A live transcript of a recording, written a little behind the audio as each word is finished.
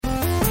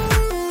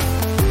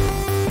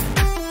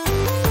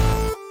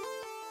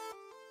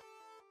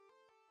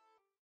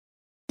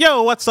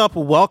Yo, what's up?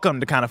 Welcome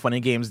to Kind of Funny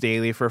Games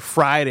Daily for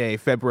Friday,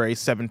 February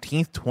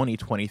 17th,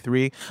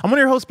 2023. I'm one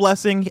of your hosts,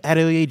 Blessing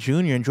Adelie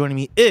Jr., and joining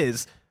me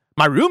is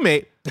my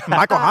roommate,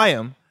 Michael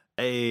Hyam.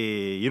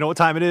 Hey, you know what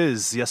time it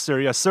is? Yes, sir.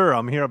 Yes, sir.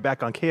 I'm here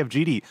back on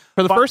KFGD.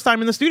 For the first time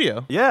in the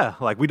studio. Yeah,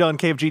 like we done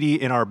KFGD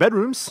in our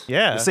bedrooms.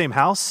 Yeah. The same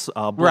house.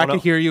 Where I can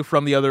hear you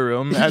from the other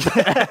room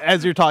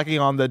as you're talking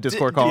on the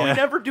Discord call. Did we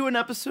never do an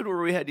episode where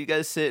we had you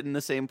guys sit in the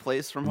same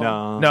place from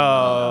home?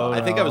 No. I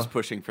think I was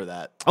pushing for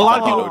that. A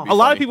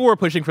lot of people were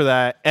pushing for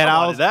that, and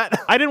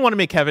I didn't want to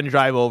make Kevin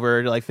drive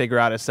over to like figure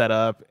out a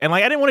setup, and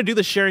like I didn't want to do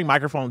the sharing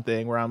microphone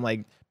thing where I'm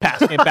like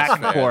passing it back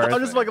and forth. I'm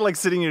just like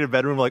sitting in your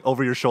bedroom, like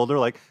over your shoulder,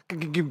 like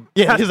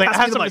yeah. He's like, I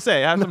have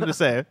something to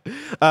say.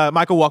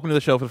 Michael, welcome to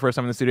the show for the first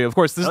time in the studio. Of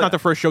course, this is not the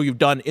first show you've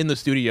done in the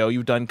studio.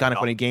 You've done Kind of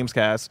Funny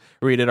Gamescast,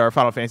 where you did our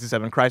Final Fantasy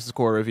VII Crisis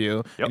Core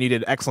review, and you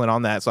did excellent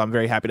on that. So I'm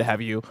very happy to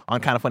have you on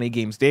Kind of Funny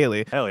Games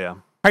Daily. Hell yeah.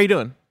 How are you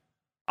doing?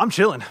 I'm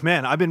chilling,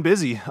 man. I've been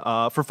busy.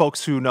 For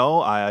folks who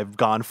know, I've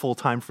gone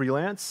full-time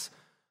freelance.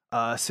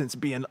 Since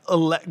being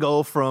let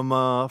go from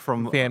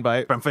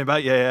Fanbyte. From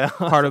Fanbyte, yeah.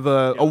 Part of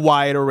a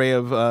wide array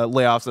of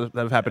layoffs that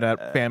have happened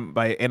at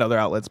Fanbyte and other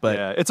outlets. But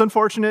yeah, it's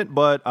unfortunate,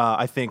 but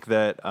I think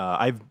that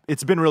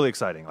it's been really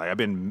exciting. Like I've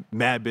been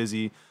mad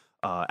busy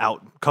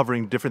out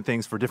covering different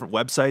things for different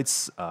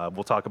websites.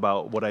 We'll talk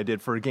about what I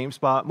did for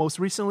GameSpot most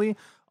recently.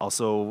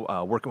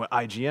 Also working with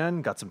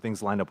IGN, got some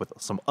things lined up with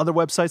some other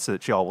websites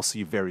that y'all will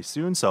see very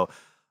soon. So.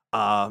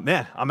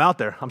 Man, I'm out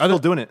there. I'm still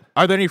doing it.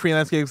 Are there any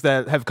freelance gigs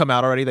that have come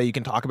out already that you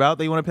can talk about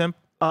that you want to pimp?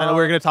 I know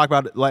we're going to talk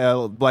about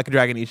Black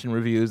Dragon Ishin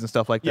reviews and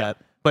stuff like that.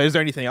 But is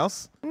there anything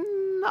else? I'm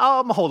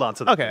gonna hold on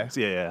to that. Okay.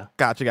 Yeah.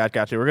 Gotcha.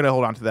 We're going to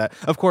hold on to that.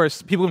 Of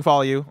course, people can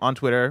follow you on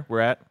Twitter.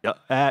 We're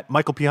at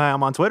Michael P.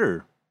 I'm on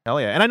Twitter. Hell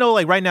yeah. And I know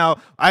like right now,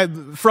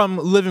 from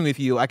living with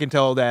you, I can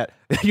tell that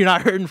you're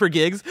not hurting for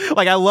gigs.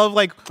 Like I love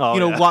like,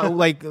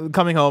 like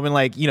coming home and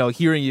like,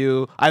 hearing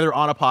you either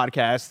on a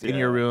podcast in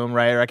your room,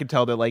 right? Or I can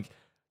tell that like,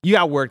 you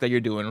got work that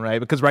you're doing, right?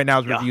 Because right now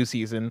is review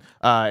season,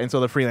 and so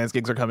the freelance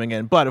gigs are coming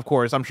in. But of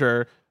course, I'm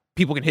sure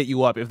people can hit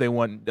you up if they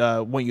want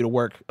you to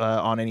work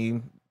on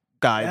any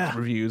guides,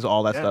 reviews,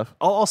 all that stuff.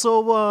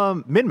 Also,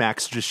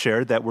 MinMax just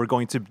shared that we're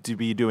going to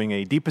be doing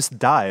a deepest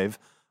dive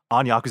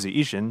on Yakuza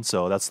Ishin.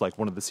 So that's like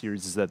one of the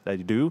series that I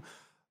do.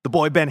 The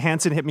boy Ben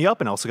Hansen hit me up,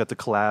 and I also got to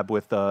collab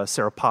with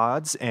Sarah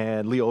Pods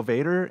and Leo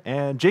Vader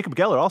and Jacob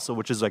Geller also,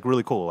 which is like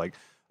really cool. Like.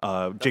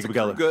 Jacob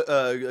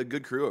Geller. A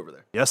good crew over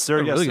there. Yes,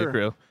 sir. Really good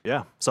crew.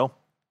 Yeah. So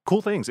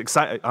cool things.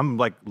 I'm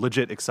like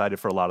legit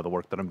excited for a lot of the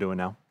work that I'm doing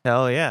now.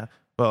 Hell yeah.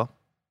 Well,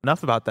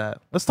 enough about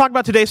that. Let's talk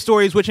about today's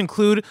stories, which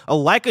include a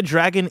Like a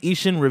Dragon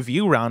Ishin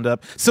review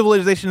roundup,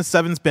 Civilization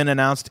 7's been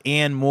announced,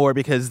 and more,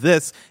 because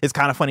this is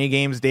Kind of Funny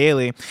Games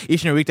Daily.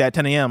 Each and every weekday at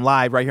 10 a.m.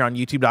 live right here on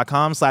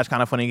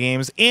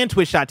youtube.com/kindoffunnygames and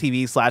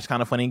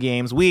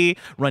twitch.tv/kindoffunnygames. We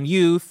run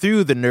you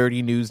through the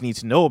nerdy news you need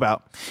to know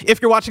about.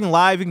 If you're watching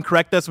live, you can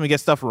correct us when we get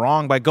stuff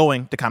wrong by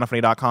going to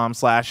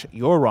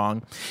kindoffunny.com/you're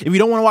wrong. If you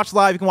don't want to watch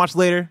live, you can watch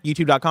later,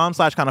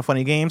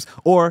 youtube.com/kindoffunnygames,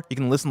 or you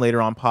can listen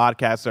later on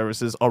podcast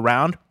services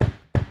around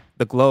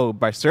the globe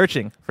by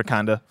searching for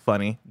Kinda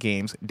Funny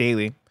Games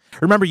Daily.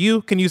 Remember,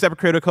 you can use Epic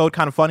Creator Code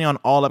Kinda Funny on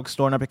all Epic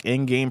Store and Epic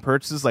in-game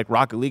purchases like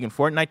Rocket League and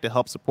Fortnite to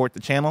help support the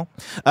channel.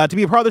 To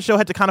be a part of the show,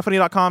 head to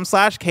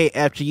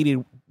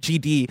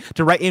kindafunny.com/KFGD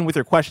to write in with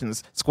your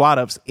questions, squad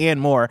ups,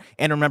 and more.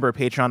 And remember,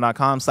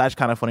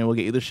 patreon.com/kindafunny will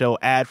get you the show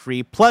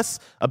ad-free, plus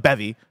a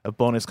bevy of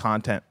bonus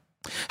content.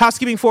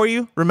 Housekeeping for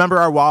you. Remember,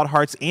 our Wild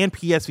Hearts and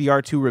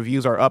PSVR 2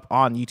 reviews are up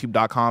on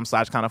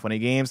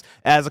youtube.com/kindoffunnygames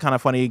as a Kind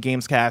of Funny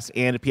Games Cast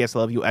and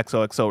PSLVU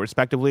XOXO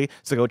respectively.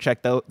 So go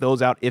check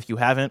those out if you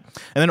haven't.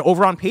 And then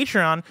over on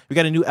Patreon, we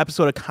got a new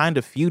episode of Kind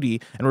of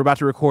Feudy, and we're about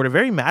to record a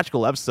very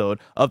magical episode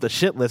of The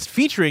Shit List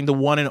featuring the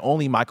one and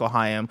only Michael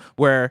Hyam,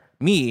 where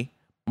me,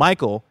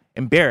 Michael,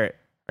 and Barrett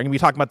are going to be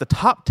talking about the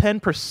top 10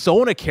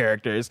 Persona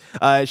characters.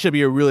 It should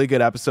be a really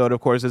good episode. Of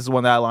course, this is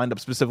one that I lined up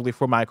specifically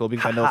for Michael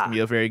because I know it's going to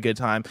be a very good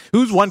time.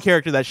 Who's one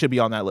character that should be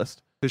on that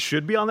list? This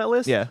should be on that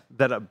list? Yeah.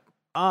 That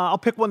I'll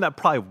pick one that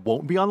probably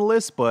won't be on the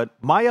list, but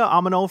Maya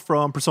Amano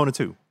from Persona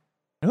 2.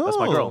 That's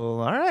my girl.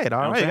 All right.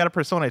 You got a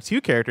Persona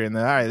 2 character in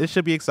there. All right, this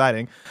should be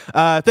exciting.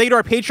 Thank you to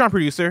our Patreon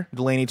producer,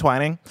 Delaney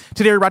Twining.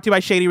 Today we're brought to you by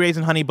Shady Rays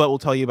and Honey, but we'll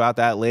tell you about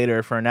that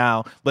later. For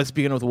now, let's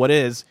begin with what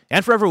is,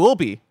 and forever will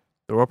be,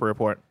 the Roper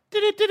Report.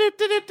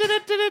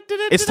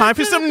 It's time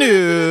for some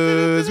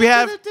news. We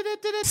have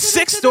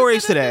 6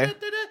 stories today.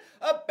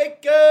 A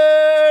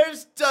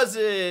baker's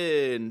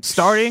dozen.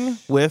 Starting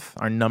with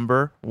our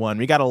number 1.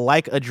 We got a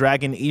Like a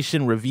Dragon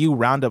Ishin review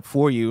roundup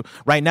for you.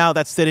 Right now,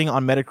 that's sitting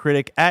on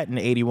Metacritic at an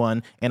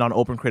 81 and on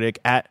OpenCritic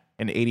at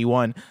an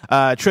 81.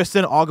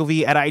 Tristan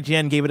Ogilvy at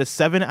IGN gave it a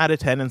 7 out of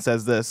 10 and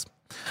says this: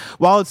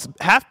 while its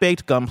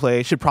half-baked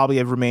gunplay should probably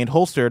have remained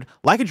holstered,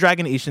 Like a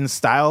Dragon Ishin's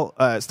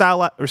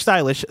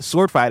stylish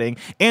sword fighting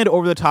and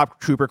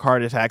over-the-top trooper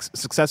card attacks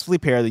successfully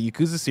pair the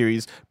Yakuza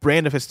series'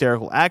 brand of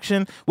hysterical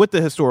action with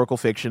the historical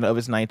fiction of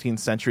its 19th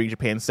century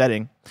Japan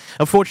setting.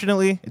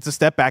 Unfortunately, it's a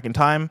step back in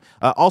time,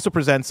 also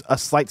presents a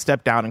slight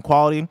step down in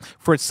quality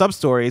for its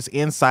sub-stories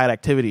and side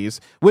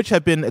activities, which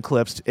have been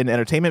eclipsed in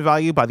entertainment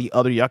value by the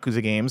other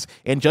Yakuza games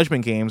and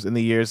Judgment games in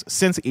the years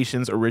since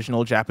Ishin's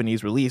original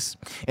Japanese release.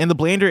 And the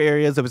blander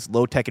areas of its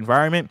low-tech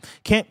environment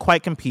can't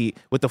quite compete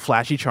with the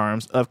flashy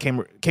charms of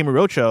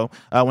Kamurocho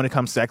when it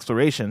comes to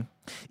exploration.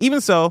 Even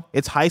so,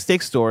 its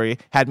high-stakes story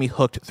had me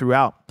hooked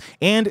throughout,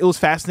 and it was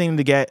fascinating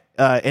to get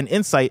an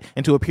insight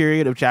into a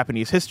period of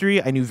Japanese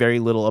history I knew very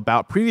little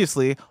about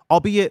previously,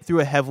 albeit through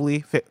a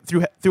heavily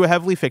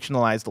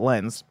fictionalized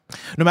lens.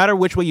 No matter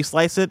which way you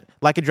slice it,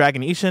 Like a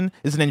Dragon Ishin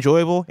is an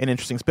enjoyable and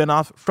interesting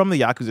spin-off from the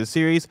Yakuza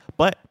series,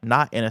 but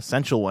not an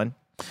essential one.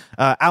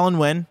 Alan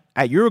Wen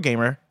at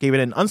Eurogamer gave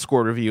it an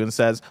unscored review and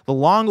says, the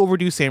long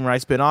overdue samurai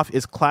spin-off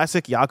is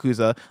classic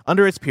Yakuza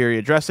under its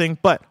period dressing,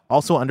 but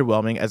also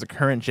underwhelming as a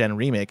current-gen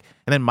remake.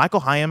 And then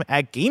Michael Hyam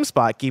at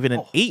GameSpot gave it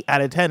an 8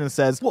 out of 10 and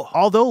says,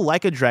 although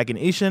Like a Dragon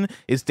Ishin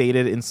is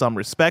dated in some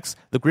respects,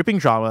 the gripping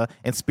drama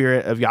and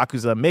spirit of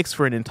Yakuza makes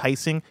for an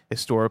enticing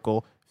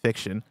historical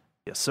fiction.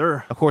 Yes,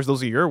 sir. Of course,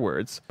 those are your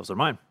words. Those are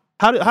mine.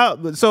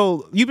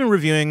 So you've been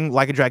reviewing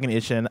Like a Dragon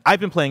Ishin. I've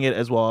been playing it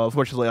as well.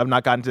 Unfortunately, I've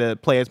not gotten to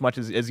play as much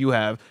as you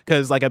have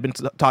because, like I've been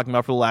talking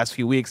about for the last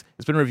few weeks,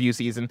 it's been review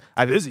season.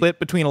 I've been split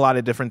between a lot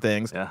of different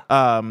things. Yeah.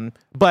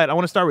 But I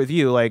want to start with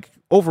you. Like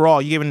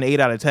overall, you gave it an 8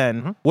 out of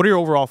 10. Mm-hmm. What are your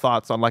overall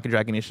thoughts on Like a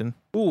Dragon Ishin?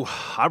 Ooh,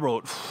 I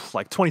wrote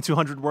like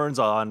 2,200 words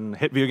on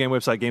hit video game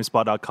website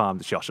GameSpot.com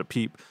that y'all should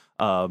peep.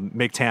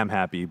 Make Tam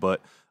happy,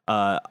 but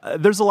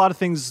there's a lot of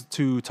things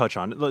to touch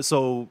on.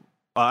 So.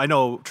 I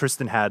know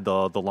Tristan had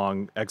the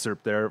long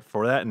excerpt there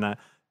for that, and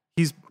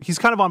he's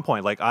kind of on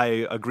point. Like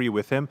I agree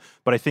with him,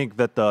 but I think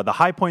that the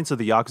high points of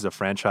the Yakuza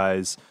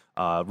franchise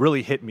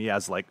really hit me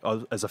as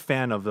a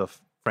fan of the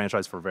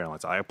franchise for a very long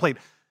time. I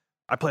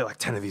played like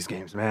 10 of these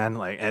games, man.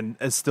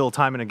 And still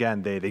time and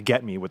again they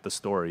get me with the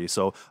story.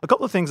 So a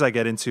couple of things I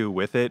get into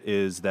with it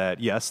is that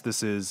yes,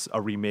 this is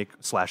a remake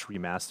 /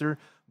 remaster,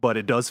 but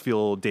it does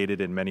feel dated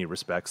in many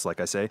respects,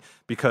 like I say,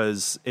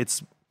 because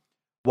it's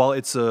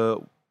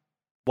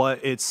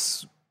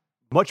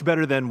much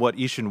better than what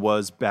Ishin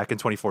was back in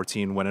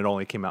 2014 when it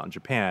only came out in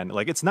Japan.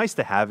 Like, it's nice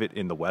to have it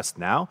in the West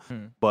now,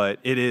 but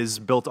it is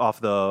built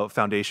off the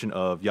foundation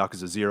of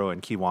Yakuza 0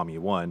 and Kiwami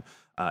 1.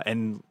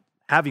 And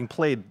having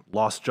played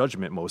Lost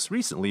Judgment most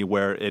recently,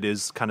 where it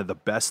is kind of the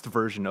best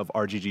version of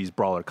RGG's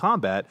brawler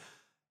combat,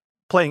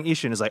 playing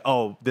Ishin is like,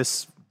 oh,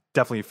 this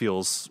definitely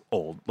feels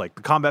old. Like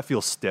the combat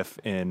feels stiff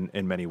in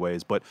many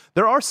ways, but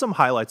there are some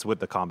highlights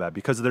with the combat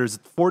because there's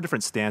 4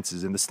 different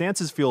stances, and the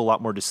stances feel a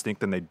lot more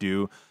distinct than they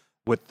do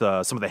with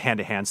some of the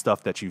hand-to-hand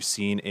stuff that you've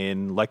seen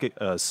in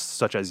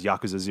such as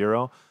Yakuza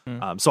 0.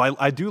 So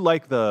I do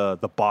like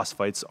the boss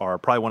fights are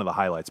probably one of the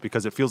highlights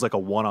because it feels like a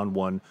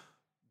one-on-one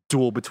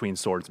duel between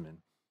swordsmen,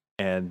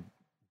 and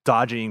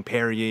dodging,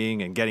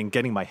 parrying, and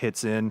getting my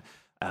hits in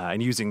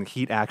and using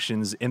heat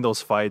actions in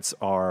those fights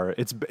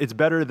it's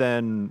better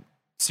than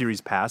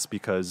series pass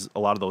because a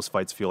lot of those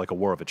fights feel like a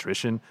war of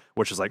attrition,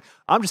 which is like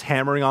I'm just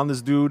hammering on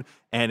this dude,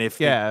 and if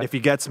he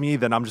gets me,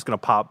 then I'm just gonna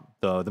pop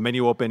the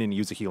menu open and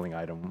use a healing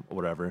item or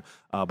whatever.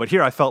 But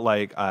here I felt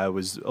like I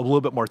was a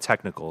little bit more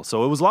technical,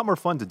 so it was a lot more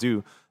fun to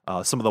do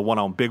some of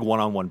the big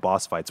one-on-one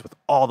boss fights with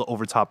all the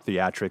overtop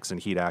theatrics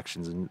and heat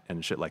actions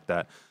and shit like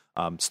that.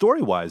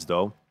 Story-wise,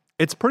 though,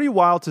 it's pretty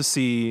wild to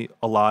see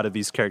a lot of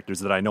these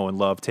characters that I know and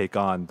love take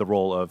on the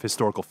role of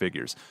historical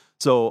figures.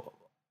 So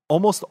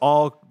almost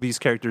all these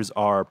characters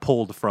are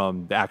pulled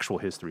from the actual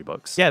history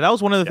books. Yeah, that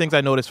was one of the things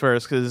I noticed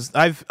first because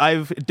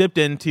I've dipped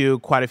into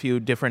quite a few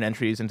different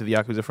entries into the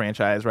Yakuza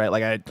franchise, right?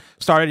 Like I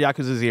started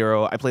Yakuza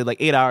 0, I played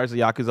like 8 hours of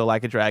Yakuza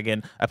Like a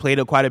Dragon, I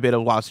played quite a bit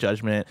of Lost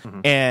Judgment,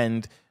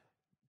 and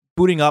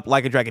booting up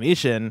Like a Dragon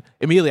Ishin,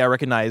 immediately I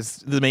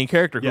recognized the main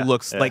character who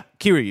looks like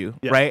Kiryu,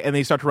 right? And then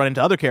you start to run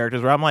into other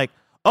characters where I'm like,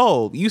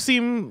 oh, you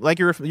seem like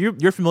you're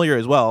familiar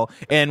as well.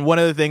 And one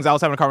of the things, I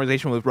was having a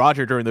conversation with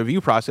Roger during the review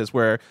process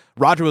where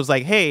Roger was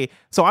like, hey,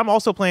 so I'm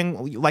also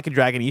playing Like a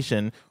Dragon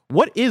Ishin.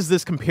 What is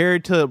this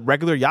compared to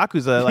regular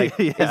Yakuza? Like,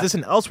 is this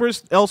an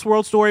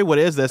Elseworld story? What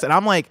is this? And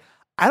I'm like,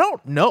 I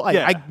don't know.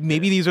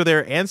 Maybe these are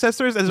their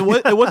ancestors. It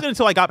wasn't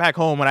until I got back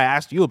home when I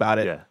asked you about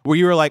it where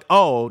you were like,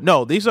 oh,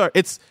 no, this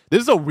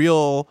is a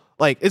real...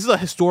 Like, this is a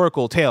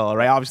historical tale,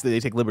 right? Obviously, they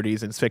take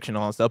liberties and it's fiction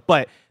and all that stuff,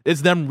 but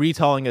it's them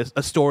retelling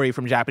a story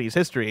from Japanese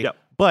history,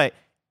 but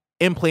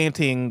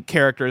implanting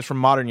characters from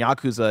modern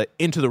Yakuza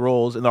into the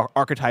roles and the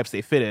archetypes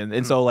they fit in.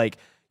 And so, like,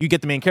 you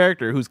get the main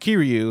character, who's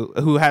Kiryu,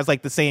 who has,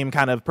 like, the same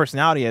kind of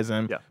personality as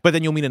him, but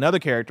then you'll meet another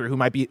character who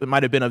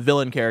might have been a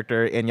villain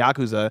character in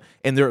Yakuza,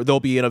 and they'll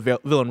be in a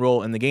villain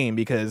role in the game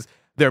because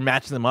they're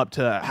matching them up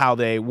to how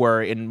they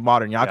were in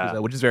modern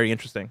Yakuza, which is very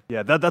interesting.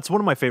 Yeah, that's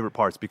one of my favorite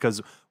parts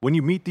because when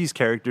you meet these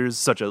characters,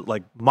 such as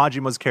like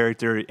Majima's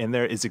character in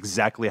there is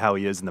exactly how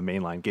he is in the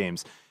mainline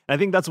games. And I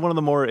think that's one of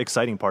the more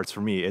exciting parts for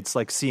me. It's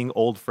like seeing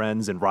old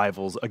friends and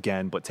rivals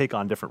again, but take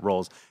on different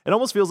roles. It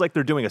almost feels like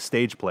they're doing a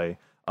stage play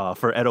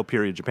for Edo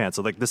period Japan.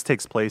 So like this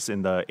takes place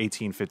in the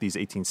 1850s,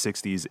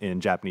 1860s in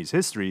Japanese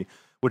history,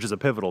 which is a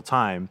pivotal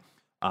time.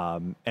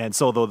 And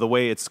so the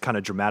way it's kind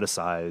of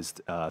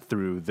dramatized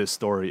through this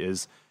story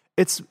is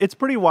it's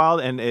pretty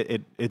wild, and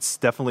it's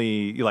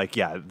definitely like,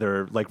 yeah,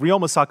 they're like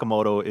Ryoma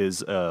Sakamoto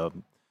is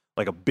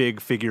like a big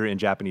figure in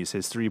Japanese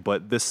history,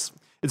 but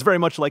it's very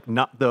much like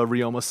not the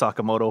Ryoma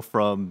Sakamoto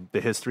from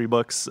the history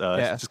books.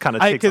 Just kind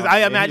of because I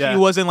imagine he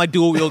wasn't like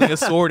dual wielding a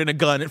sword and a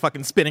gun and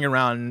fucking spinning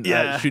around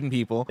shooting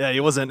people. Yeah, he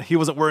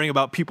wasn't worrying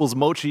about people's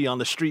mochi on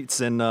the streets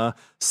and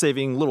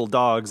saving little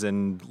dogs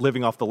and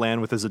living off the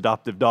land with his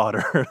adoptive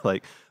daughter.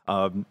 Like,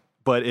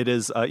 but it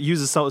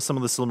uses some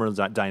of the similar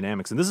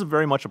dynamics, and this is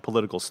very much a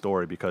political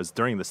story because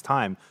during this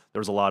time there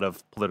was a lot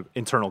of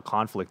internal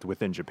conflict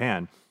within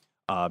Japan.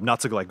 Not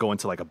to like go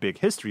into like a big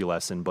history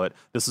lesson, but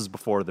this is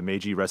before the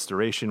Meiji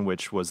Restoration,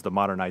 which was the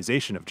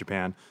modernization of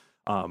Japan,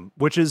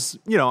 which is,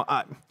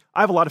 I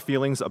have a lot of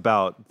feelings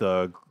about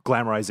the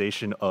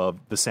glamorization of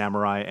the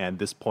samurai and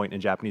this point in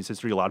Japanese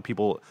history. A lot of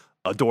people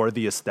adore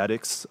the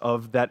aesthetics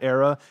of that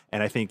era,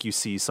 and I think you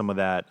see some of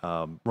that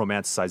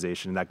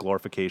romanticization and that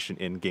glorification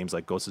in games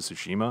like Ghost of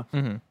Tsushima.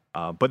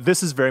 Mm-hmm. But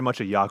this is very much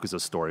a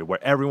Yakuza story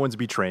where everyone's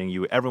betraying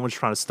you, everyone's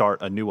trying to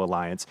start a new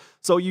alliance.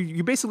 So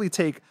you basically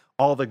take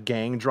all the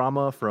gang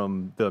drama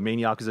from the main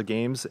Yakuza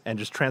games and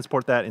just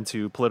transport that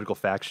into political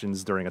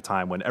factions during a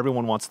time when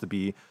everyone wants to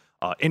be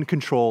in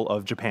control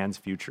of Japan's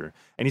future.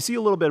 And you see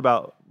a little bit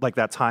about like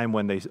that time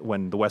when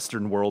the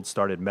Western world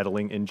started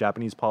meddling in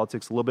Japanese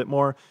politics a little bit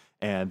more,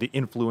 and the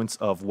influence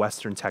of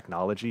Western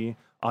technology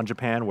on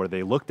Japan, where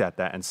they looked at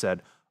that and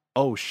said,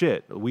 oh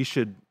shit, we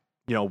should,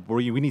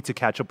 we need to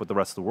catch up with the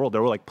rest of the world.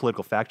 There were like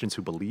political factions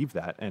who believed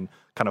that and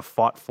kind of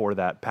fought for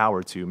that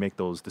power to make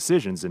those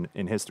decisions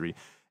in history.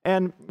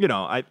 And,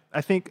 I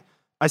think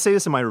I say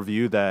this in my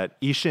review that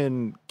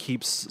Ishin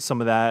keeps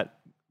some of that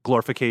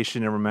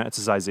glorification and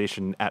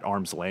romanticization at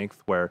arm's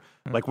length, where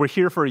like we're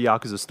here for a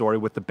Yakuza story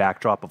with the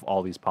backdrop of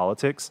all these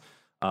politics.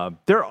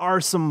 There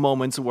are some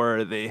moments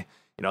where they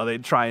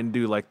try and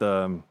do like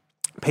the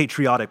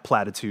patriotic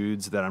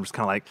platitudes that I'm just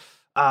kind of like,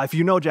 if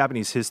you know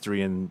Japanese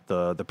history and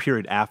the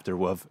period after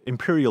of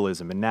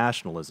imperialism and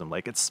nationalism,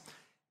 like it's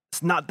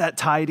not that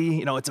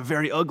tidy. It's a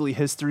very ugly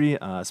history,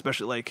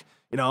 especially like,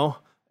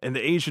 in the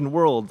Asian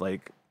world,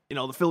 like,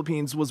 the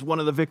Philippines was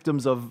one of the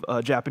victims of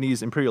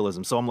Japanese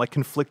imperialism. So I'm like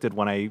conflicted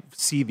when I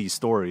see these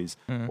stories,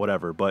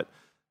 whatever. But,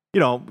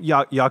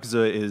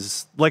 Yakuza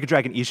is like a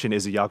Dragon Ishin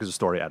is a Yakuza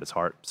story at its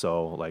heart.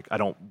 So like, I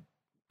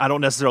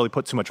don't necessarily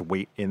put too much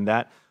weight in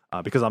that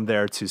because I'm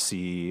there to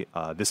see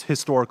this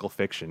historical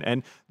fiction.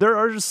 And there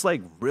are just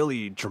like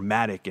really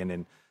dramatic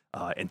and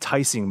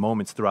enticing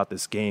moments throughout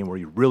this game where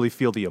you really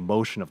feel the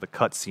emotion of the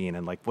cutscene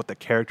and like what the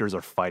characters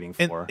are fighting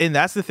for. And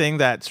that's the thing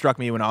that struck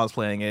me when I was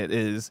playing it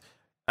is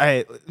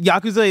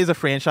Yakuza is a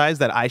franchise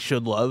that I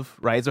should love,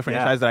 right? It's a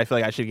franchise that I feel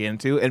like I should get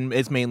into, and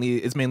it's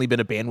mainly been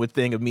a bandwidth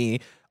thing of me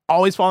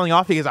always falling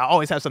off because I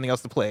always have something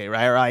else to play,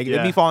 right? Or like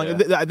me falling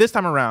this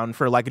time around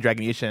for like a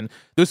Dragon Ishin,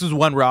 this was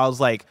one where I was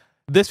like,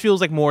 this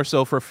feels like more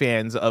so for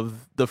fans of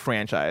the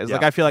franchise.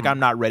 Like I feel like I'm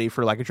not ready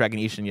for like a Dragon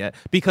Ishin yet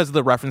because of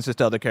the references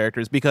to other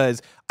characters,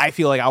 because I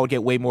feel like I would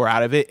get way more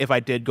out of it if I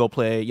did go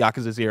play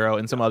Yakuza 0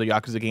 and some other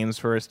Yakuza games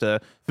first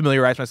to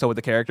familiarize myself with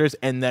the characters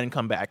and then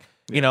come back.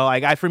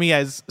 Like for me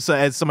as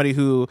somebody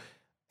who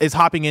is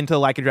hopping into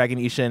like a Dragon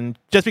Ishin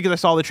just because I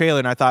saw the trailer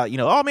and I thought,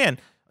 oh man,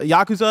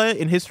 Yakuza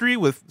in history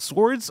with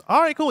swords.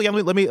 All right, cool. Yeah,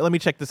 let me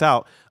check this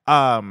out.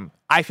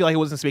 I feel like it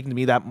wasn't speaking to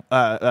me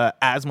that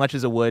as much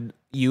as it would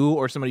you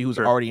or somebody who's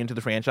already into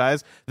the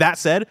franchise. That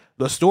said,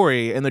 the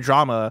story and the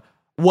drama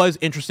was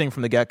interesting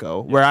from the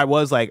get-go, where I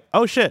was like,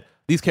 oh shit,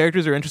 these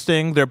characters are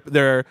interesting.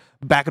 They're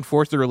back and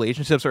forth. Their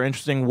relationships are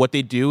interesting. What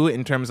they do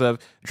in terms of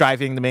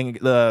driving the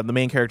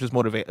main character's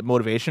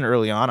motivation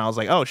early on, I was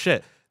like, oh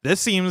shit,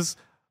 this is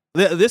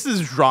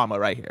drama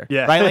right here.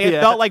 Yeah. Right? Like,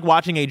 it felt like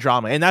watching a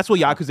drama. And that's what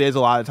Yakuza is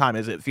a lot of the time,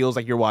 is it feels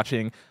like you're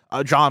watching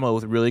a drama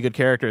with really good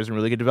characters and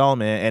really good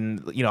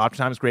development and,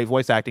 oftentimes great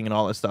voice acting and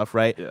all this stuff,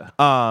 right?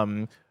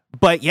 Yeah.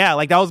 But yeah,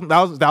 like that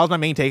was my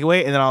main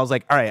takeaway. And then I was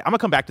like, all right, I'm gonna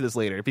come back to this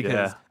later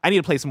because I need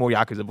to play some more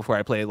Yakuza before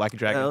I play Like a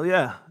Dragon. Hell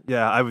yeah.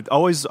 Yeah. I would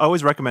always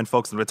recommend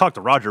folks, and I talked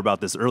to Roger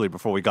about this earlier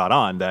before we got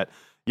on, that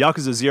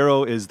Yakuza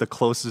 0 is the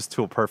closest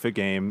to a perfect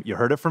game. You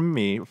heard it from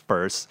me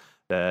first.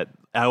 That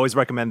I always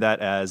recommend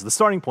that as the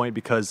starting point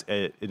because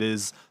it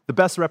is the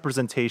best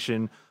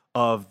representation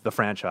of the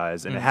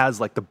franchise, and it has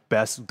like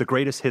the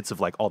greatest hits of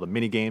like all the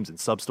mini games and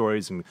sub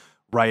stories and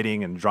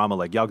writing and drama.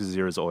 Like Yakuza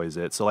 0 is always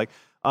it. So like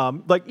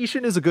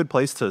Ishin is a good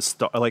place to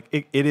start. Like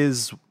it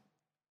is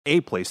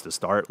a place to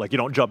start. Like you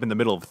don't jump in the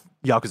middle of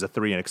Yakuza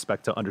 3 and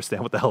expect to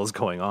understand what the hell is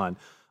going on.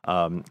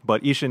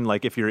 But Ishin,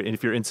 like if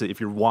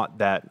you want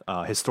that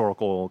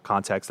historical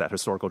context, that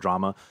historical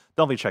drama,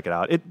 definitely check it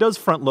out. It does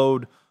front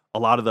load a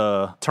lot of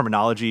the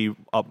terminology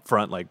up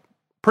front, like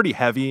pretty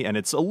heavy, and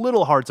it's a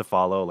little hard to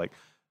follow. Like,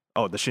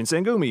 the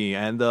Shinsengumi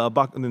and the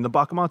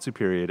Bakumatsu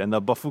period and the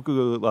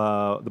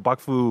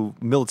Bakufu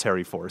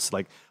military force,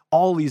 like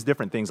all these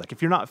different things. Like,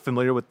 if you're not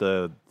familiar with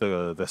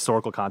the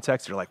historical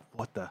context, you're like,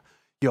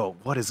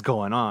 what is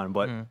going on?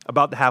 But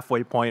about the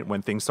halfway point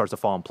when things start to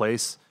fall in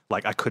place,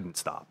 like I couldn't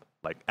stop.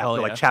 Like Hell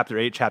after yeah. like chapter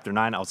 8, chapter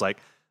 9, I was like,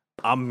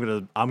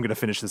 I'm gonna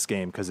finish this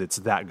game because it's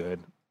that good.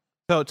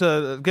 So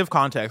to give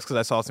context, because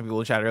I saw some people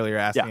in chat earlier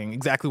asking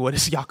exactly what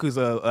is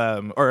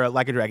Yakuza or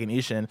Like a Dragon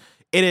Ishin.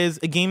 It is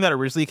a game that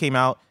originally came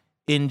out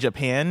in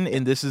Japan,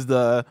 and this is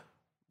the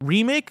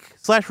remake /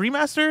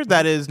 remaster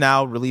that is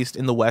now released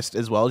in the West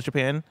as well as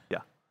Japan. Yeah.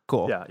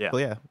 Cool. Yeah. Well,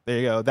 yeah. There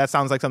you go. That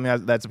sounds like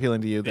something that's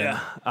appealing to you. Then. Yeah,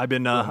 I've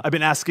been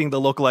asking the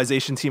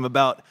localization team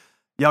about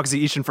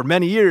Yakuza Ishin for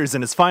many years,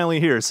 and it's finally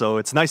here. So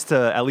it's nice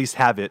to at least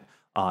have it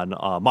on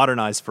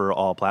modernized for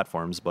all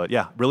platforms. But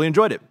yeah, really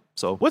enjoyed it.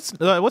 So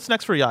What's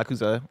next for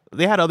Yakuza?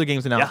 They had other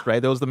games announced,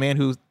 right? There was the man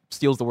who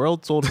steals the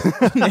world, sold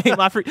name.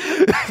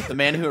 The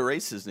man who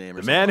erased his name.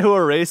 Or the man who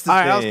erased his All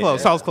right, name.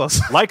 that was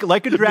close. Like a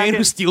The man dragon,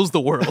 who steals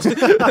the world.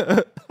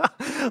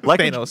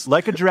 Thanos.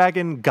 like a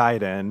dragon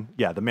Gaiden.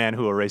 Yeah, the man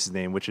who erased his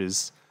name, which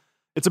is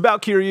it's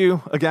about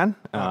Kiryu again.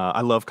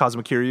 I love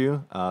Kazuma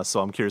Kiryu,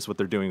 so I'm curious what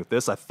they're doing with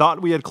this. I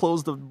thought we had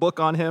closed the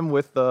book on him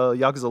with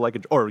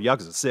Yakuza or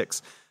Yakuza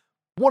 6.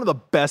 One of the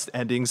best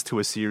endings to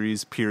a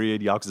series,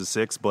 period, Yakuza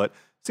 6, but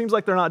seems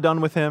like they're not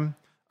done with him.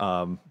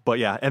 But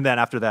yeah, and then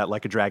after that,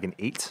 Like a Dragon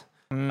 8.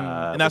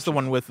 And that's the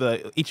one with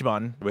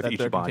Ichiban. With that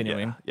they're Ichiban,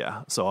 continuing.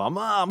 yeah. So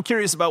I'm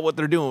curious about what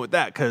they're doing with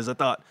that, because I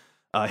thought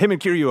him and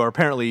Kiryu are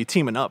apparently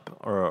teaming up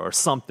or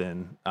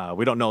something.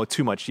 We don't know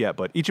too much yet,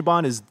 but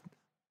Ichiban is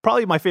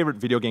probably my favorite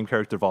video game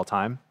character of all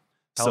time.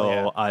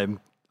 Hell yeah.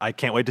 I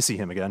can't wait to see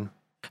him again.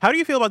 How do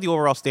you feel about the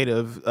overall state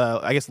of,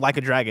 I guess, Like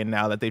a Dragon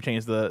now that they've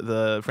changed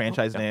the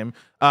franchise name?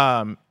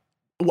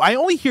 I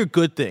only hear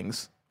good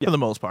things for the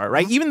most part,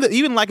 right?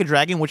 Even Like a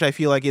Dragon, which I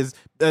feel like is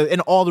in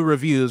all the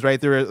reviews, right?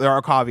 There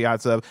are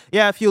caveats of,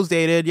 it feels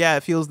dated,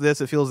 it feels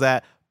this, it feels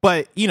that.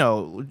 But,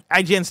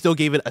 IGN still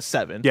gave it a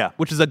 7,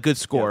 which is a good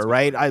score,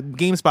 right?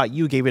 GameSpot,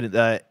 you gave it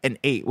an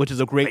 8, which is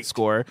a great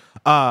score.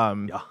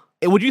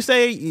 Would you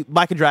say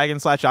Like a Dragon /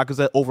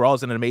 Yakuza overall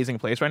is in an amazing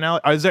place right now?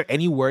 Is there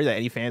any word that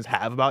any fans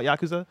have about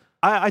Yakuza?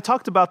 I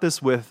talked about this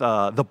with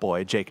the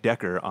boy, Jake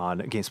Decker,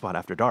 on GameSpot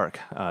After Dark.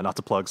 Not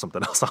to plug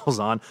something else I was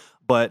on,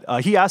 but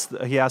he asked,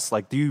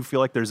 like, do you feel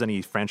like there's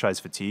any franchise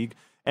fatigue?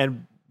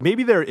 And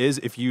maybe there is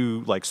if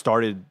you, like,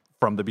 started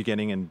from the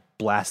beginning and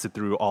blasted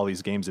through all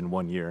these games in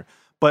 1 year.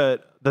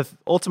 But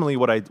ultimately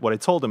what I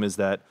told him is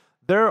that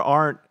there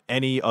aren't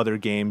any other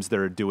games that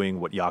are doing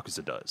what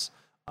Yakuza does.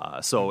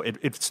 So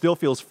it still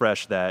feels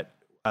fresh that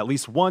at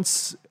least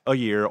once a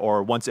year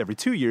or once every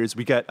 2 years,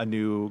 we get a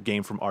new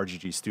game from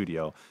RGG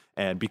Studio.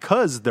 And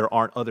because there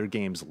aren't other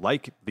games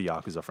like the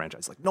Yakuza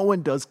franchise, like no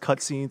one does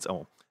cutscenes.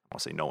 Oh, I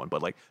won't say no one,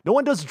 but like no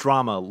one does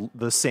drama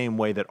the same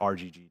way that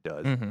RGG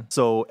does.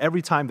 So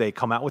every time they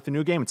come out with a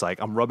new game, it's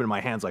like I'm rubbing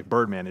my hands like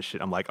Birdman and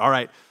shit. I'm like, all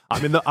right,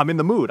 I'm in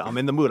the mood.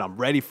 I'm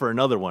ready for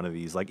another one of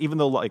these. Like even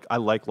though like I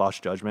like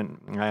Lost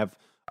Judgment, I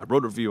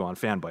wrote a review on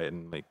Fanbyte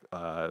and like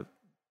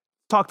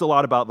talked a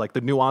lot about like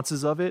the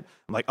nuances of it.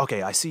 I'm like,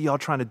 okay, I see y'all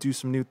trying to do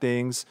some new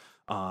things.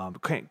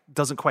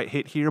 Doesn't quite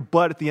hit here,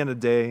 but at the end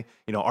of the day,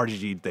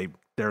 RGG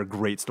they're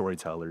great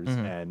storytellers,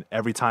 and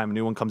every time a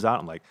new one comes out,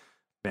 I'm like,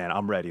 man,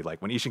 I'm ready.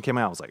 Like when Ishin came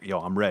out, I was like, yo,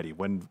 I'm ready.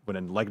 When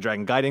Like a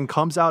Dragon Gaiden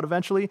comes out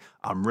eventually,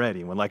 I'm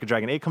ready. When Like a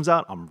Dragon 8 comes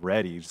out, I'm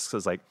ready. Just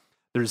because like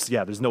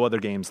there's no other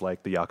games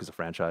like the Yakuza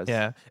franchise.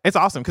 Yeah, it's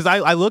awesome because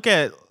I look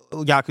at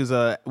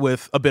Yakuza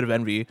with a bit of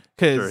envy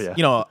because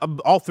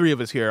all three of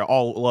us here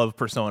all love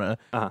Persona,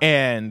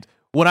 and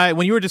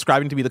when you were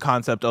describing to me the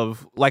concept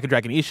of Like a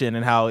Dragon Ishin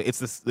and how it's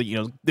this,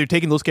 they're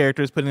taking those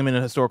characters, putting them in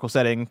a historical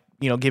setting,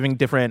 giving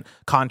different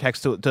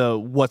context to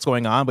what's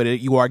going on, but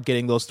you are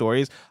getting those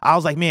stories. I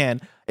was like, man,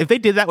 if they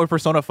did that with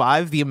Persona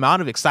 5, the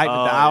amount of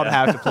excitement that I would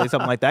have to play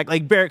something like that.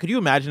 Like, Barrett, could you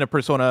imagine a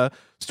Persona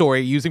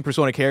story using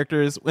Persona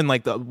characters in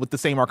with the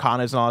same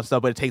arcanas and all that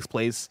stuff, but it takes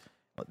place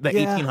the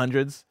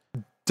 1800s?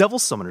 Devil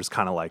Summoner's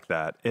kind of like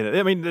that.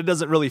 I mean, it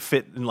doesn't really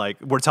fit in like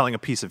we're telling a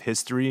piece of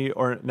history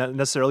or not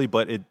necessarily,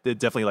 but it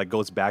definitely like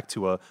goes back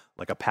to a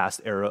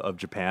past era of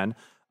Japan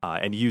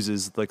and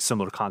uses like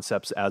similar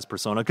concepts as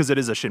Persona because it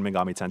is a Shin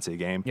Megami Tensei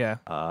game. Yeah,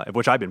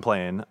 which I've been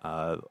playing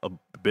a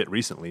bit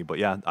recently. But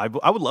yeah, I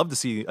would love to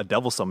see a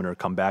Devil Summoner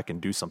come back and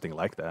do something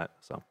like that.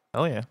 So,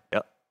 oh yeah,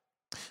 yep.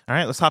 All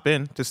right, let's hop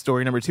in to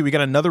story number 2. We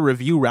got another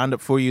review roundup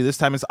for you. This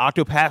time it's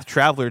Octopath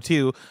Traveler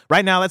 2.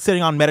 Right now, that's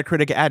sitting on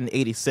Metacritic at an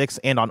 86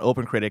 and on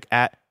OpenCritic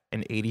at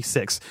an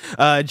 86.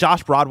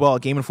 Josh Broadwell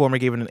at Game Informer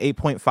gave it an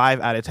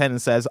 8.5 out of 10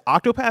 and says,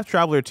 Octopath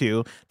Traveler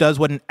 2 does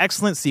what an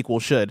excellent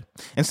sequel should.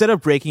 Instead of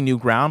breaking new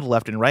ground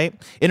left and right,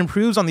 it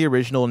improves on the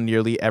original in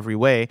nearly every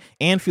way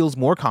and feels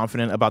more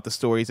confident about the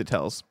stories it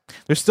tells.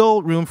 There's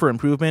still room for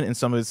improvement in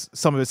some of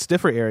its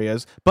stiffer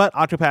areas, but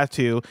Octopath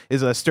 2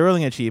 is a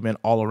sterling achievement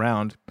all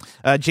around.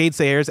 Jade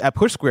Sayers at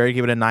Push Square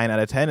gave it a 9 out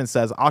of 10 and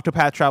says,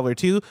 Octopath Traveler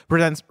 2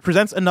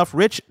 presents enough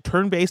rich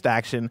turn-based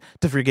action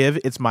to forgive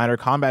its minor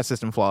combat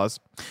system flaws.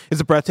 is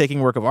a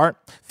breathtaking work of art,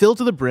 filled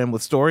to the brim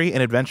with story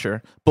and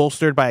adventure,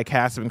 bolstered by a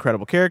cast of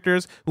incredible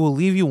characters who will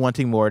leave you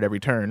wanting more at every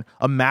turn.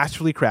 A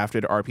masterfully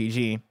crafted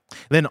RPG.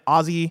 Then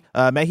Ozzy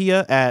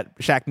Mejia at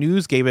Shack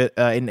News gave it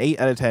an 8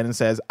 out of 10 and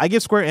says, I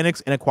give Square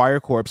Enix and Acquire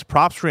Corp's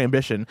props for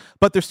ambition,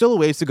 but there's still a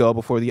ways to go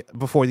before the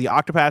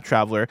Octopath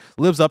Traveler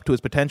lives up to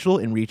its potential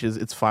and reaches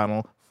its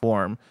final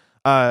form.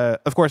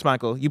 Of course,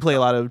 Michael, you play a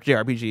lot of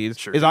JRPGs.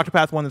 Sure. Is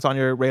Octopath one that's on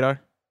your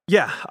radar?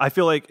 Yeah, I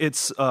feel like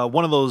it's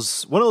one of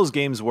those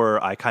games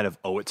where I kind of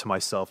owe it to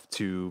myself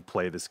to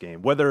play this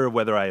game.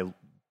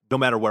 No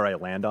matter where I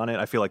land on it,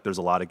 I feel like there's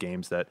a lot of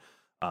games that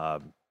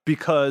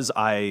because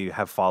I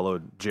have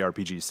followed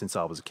JRPGs since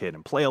I was a kid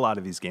and play a lot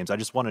of these games, I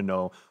just want to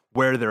know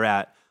where they're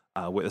at.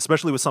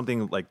 Especially with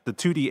something like the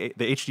HD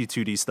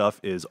 2D stuff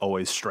is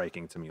always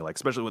striking to me. Like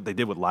especially what they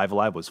did with Live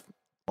Alive was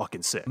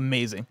fucking sick.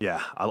 Amazing.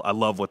 Yeah, I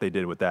love what they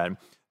did with that.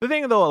 The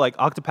thing though, like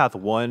Octopath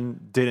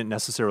 1 didn't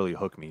necessarily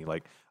hook me.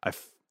 Like I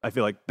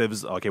feel like there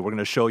was okay. We're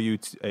gonna show you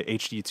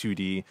HD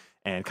 2D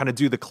and kind of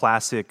do the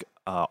classic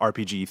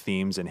RPG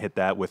themes and hit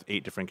that with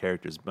 8 different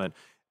characters. But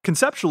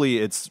conceptually,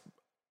 it's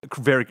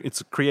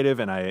creative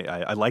and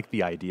I like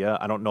the idea.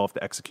 I don't know if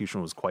the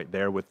execution was quite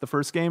there with the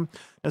first game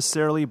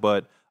necessarily,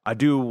 but I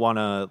do want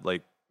to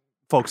like.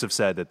 Folks have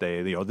said that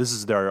this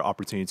is their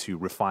opportunity to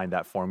refine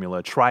that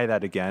formula, try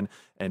that again,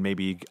 and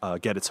maybe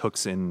get its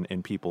hooks in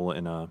people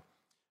in a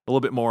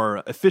little bit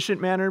more efficient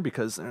manner.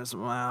 Because there's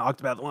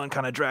Octopath 1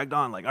 kind of dragged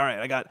on. Like, all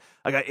right, I got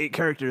 8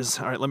 characters.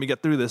 All right, let me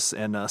get through this.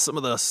 And some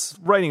of the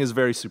writing is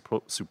very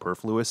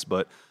superfluous,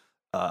 but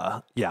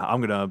yeah, I'm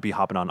gonna be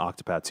hopping on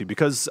Octopath 2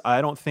 because I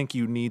don't think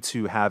you need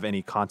to have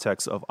any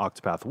context of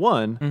Octopath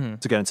 1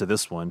 to get into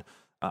this one.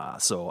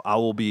 So I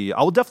will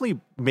definitely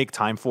make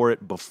time for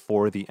it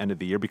before the end of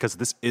the year because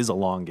this is a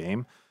long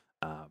game.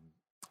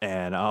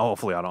 And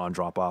hopefully I don't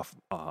drop off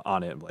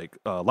on it. Like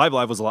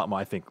Live was a lot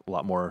more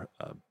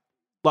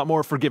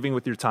forgiving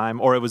with your time,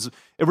 or it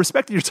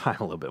respected your time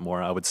a little bit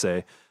more, I would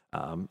say.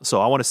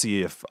 So I want to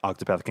see if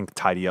Octopath can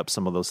tidy up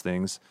some of those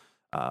things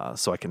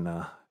so I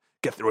can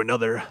get through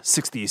another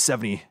 60,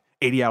 70,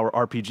 80-hour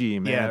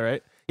RPG, man. Yeah,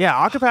 right?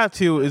 Yeah, Octopath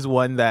 2 is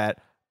one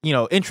that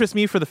interests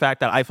me for the fact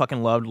that I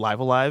fucking loved Live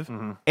Alive.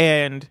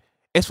 And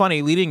it's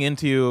funny, leading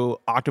into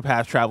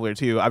Octopath Traveler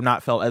 2, I've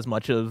not felt as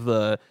much of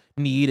the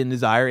need and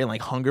desire and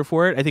like hunger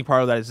for it. I think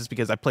part of that is just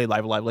because I played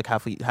Live Alive like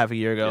half a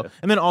year ago. Yeah.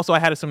 And then also I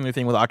had a similar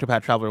thing with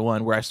Octopath Traveler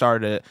 1 where I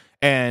started it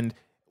and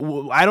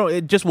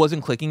it just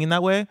wasn't clicking in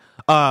that way.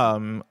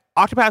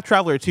 Octopath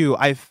Traveler 2,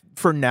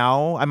 for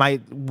now, I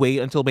might wait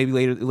until maybe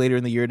later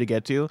in the year to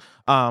get to.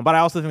 But I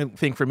also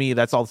think for me,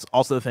 that's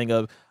also the thing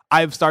of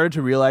I've started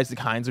to realize the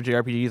kinds of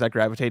JRPGs I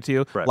gravitate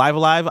to. Right. Live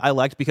Alive, I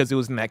liked because it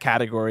was in that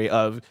category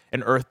of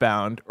an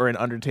Earthbound or an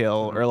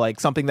Undertale or like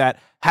something that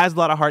has a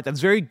lot of heart,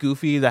 that's very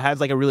goofy, that has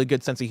like a really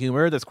good sense of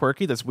humor, that's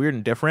quirky, that's weird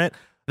and different.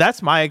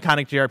 That's my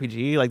iconic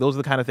JRPG. Like those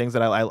are the kind of things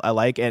that I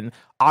like. And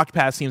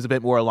Octopath seems a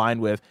bit more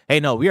aligned with, hey,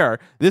 no,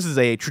 this is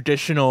a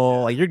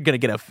traditional, like you're going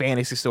to get a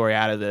fantasy story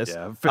out of this.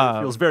 Yeah, it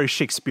feels very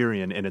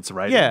Shakespearean in its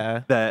writing.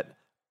 Yeah. That,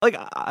 like,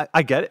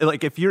 I get it.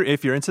 Like, if you're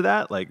into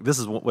that, like, this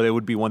is what it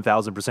would be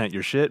 1000%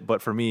 your shit.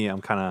 But for me,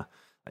 I'm kind of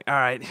like, all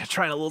right, you're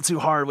trying a little too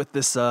hard with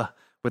this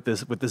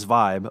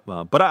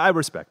vibe. But I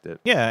respect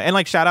it. Yeah, and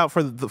like shout out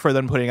for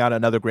them putting out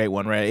another great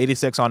one, right?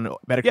 86 on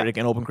Metacritic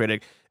and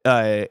OpenCritic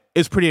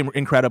is pretty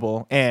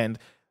incredible. And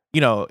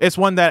it's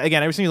one that,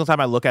 again, every single time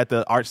I look at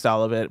the art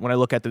style of it, when I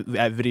look at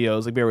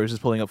videos, like Barry was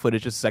just pulling up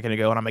footage just a second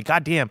ago, and I'm like,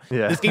 God damn,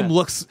 this game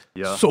looks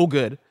so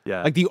good.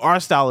 Yeah. Like the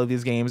art style of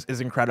these games is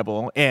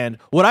incredible. And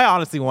what I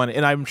honestly want,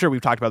 and I'm sure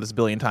we've talked about this a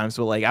billion times,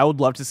 but like I would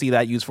love to see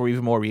that used for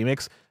even more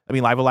remakes. I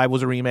mean, Live Alive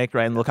was a remake,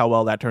 right? And look how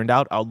well that turned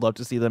out. I would love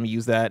to see them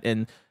use that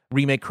and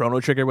remake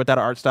Chrono Trigger with that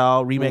art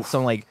style, remake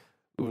some like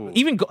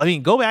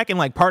go back and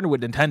like partner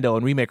with Nintendo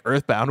and remake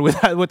Earthbound with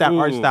that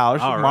art style,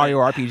 Mario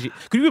RPG.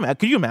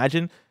 Could you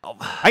imagine?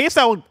 I guess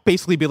that would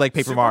basically be like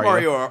Paper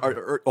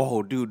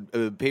Mario.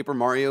 Dude, Paper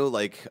Mario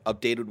like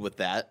updated with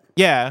that.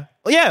 Yeah,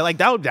 like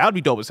that would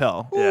be dope as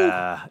hell.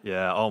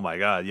 Yeah. Oh my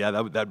god, yeah,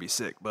 that'd be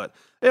sick. But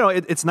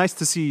it's nice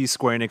to see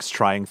Square Enix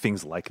trying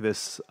things like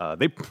this.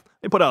 They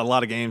put out a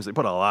lot of games. They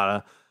put out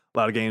a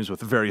lot of games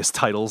with various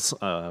titles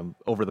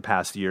over the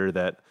past year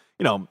that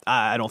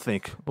I don't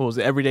think. What was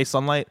it? Everyday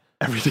Sunlight.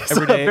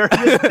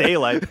 Various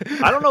Daylight.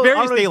 I don't know.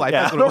 Various Daylight.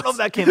 Yeah, I don't know if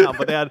that came out,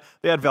 but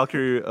they had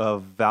Valkyrie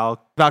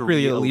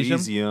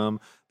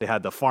Elysium. They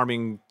had the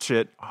farming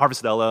shit,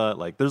 Harvestella.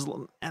 Like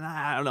and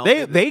I don't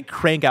know. They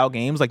crank out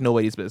games like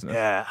nobody's business.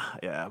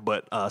 Yeah.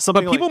 But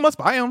people must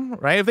buy them,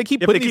 right? If they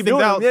keep putting these things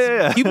out,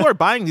 people are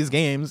buying these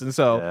games, and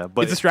so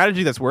it's a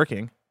strategy that's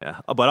working.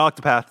 Yeah, but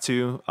Octopath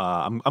 2,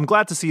 I'm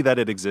glad to see that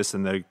it exists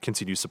and they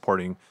continue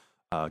supporting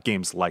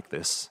games like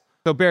this.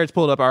 So Barrett's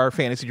pulled up our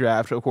fantasy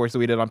draft, of course, that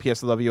we did on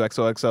PSLW,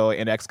 XOXO,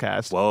 and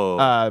XCast.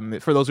 Whoa.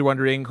 For those who are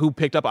wondering who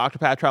picked up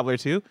Octopath Traveler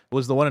 2,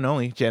 was the one and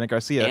only Janet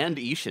Garcia. And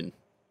Ishin.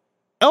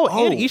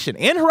 And Ishin.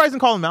 And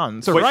Horizon Call of the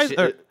Mountain.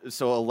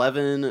 So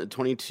 11,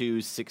 22,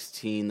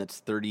 16, that's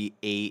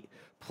 38,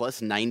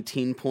 plus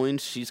 19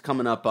 points. She's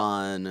coming up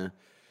on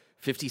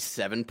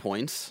 57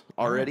 points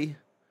already.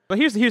 But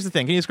here's the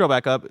thing. Can you scroll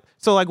back up?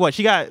 So like what?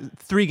 She got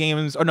 3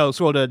 games, or no,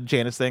 scroll to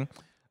Janet's thing.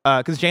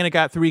 Because Janet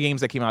got 3 games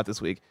that came out this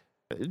week.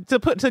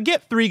 To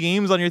get 3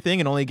 games on your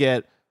thing and only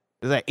get,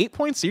 is that 8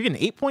 points? So you're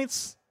getting 8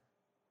 points?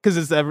 Because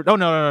it's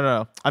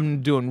no.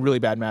 I'm doing really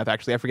bad math,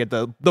 actually. I forget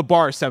the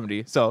bar is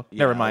 70. So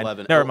never mind.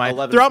 11 Throughout my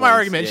points.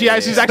 argument,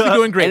 she's actually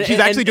doing great. She's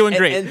actually doing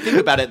great. And think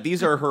about it.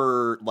 These are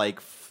her like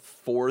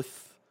 4th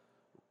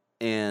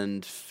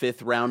and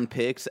 5th round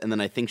picks, and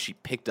then I think she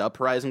picked up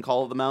Horizon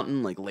Call of the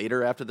Mountain like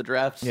later after the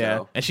draft. Yeah,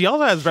 so and she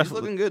also has she's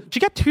looking good. She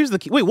got Tears of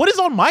the Wait, what is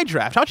on my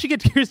draft? How'd she get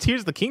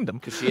Tears of the Kingdom?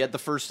 Because she had the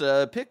first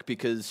pick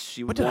because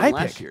she What won did I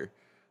last pick? year.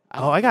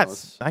 I got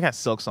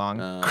Silk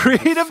Song.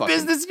 Creative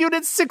Business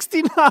Unit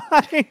 69.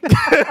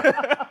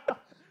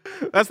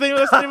 That's the name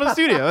of the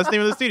studio. That's the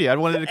name of the studio. I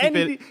wanted to keep And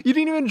it. you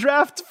didn't even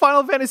draft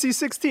Final Fantasy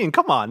 16.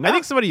 Come on. I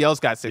think somebody else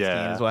got 16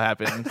 Yeah. is what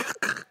happened.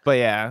 But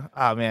yeah,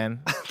 oh man.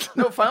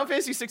 No, Final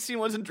Fantasy 16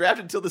 wasn't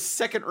drafted until the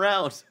 2nd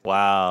round.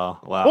 Wow.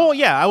 Well,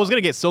 yeah, I was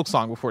gonna get Silk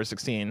Song before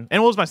 16,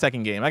 and what was my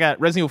second game? I got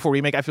Resident Evil 4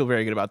 Remake. I feel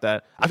very good about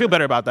that. I feel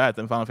better about that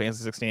than Final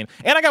Fantasy 16,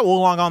 and I got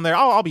Wolong on there.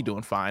 I'll be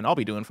doing fine.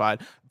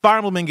 Fire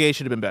Emblem Engage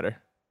should have been better.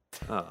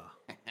 Oh.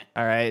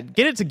 All right,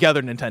 get it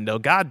together,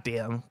 Nintendo. God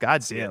damn.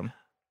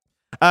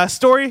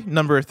 Story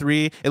number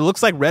 3. It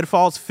looks like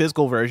Redfall's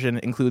physical version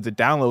includes a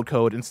download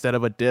code instead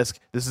of a disc.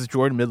 This is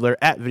Jordan Midler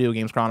at Video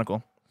Games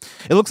Chronicle.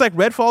 It looks like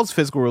Redfall's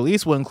physical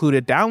release will include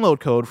a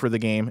download code for the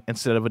game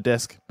instead of a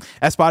disc.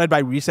 As spotted by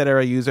Reset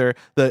Era user,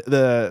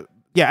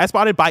 as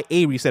spotted by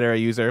a Reset Era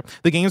user,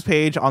 the game's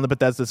page on the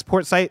Bethesda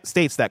support site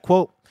states that,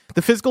 quote,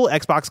 the physical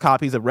Xbox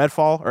copies of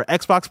Redfall are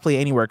Xbox Play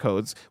Anywhere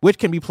codes, which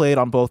can be played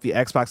on both the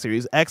Xbox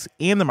Series X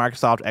and the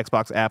Microsoft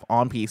Xbox app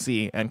on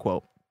PC, end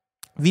quote.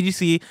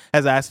 VGC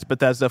has asked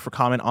Bethesda for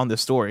comment on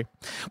this story.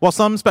 While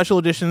some special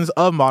editions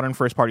of modern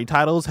first-party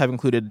titles have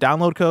included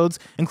download codes,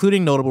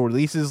 including notable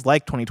releases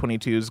like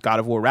 2022's God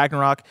of War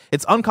Ragnarok,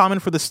 it's uncommon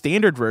for the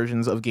standard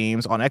versions of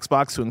games on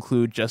Xbox to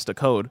include just a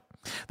code.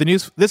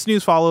 This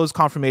news follows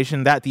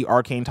confirmation that the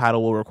Arcane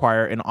title will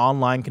require an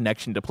online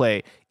connection to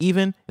play,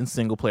 even in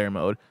single-player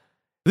mode.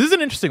 This is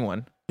an interesting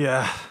one.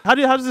 Yeah. How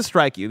does this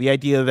strike you? The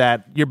idea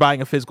that you're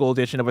buying a physical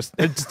edition of a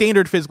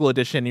standard physical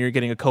edition and you're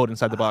getting a code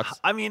inside the box.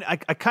 I mean, I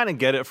kind of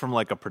get it from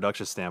like a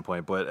production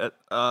standpoint, but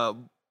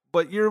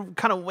you're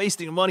kind of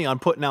wasting money on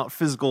putting out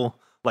physical,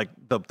 like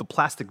the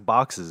plastic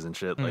boxes and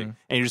shit, like, and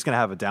you're just gonna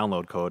have a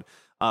download code.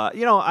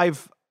 I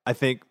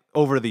think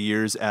over the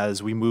years,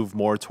 as we move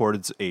more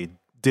towards a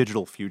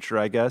digital future,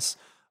 I guess,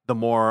 the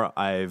more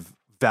I've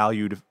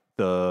valued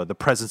the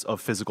presence of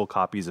physical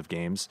copies of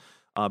games,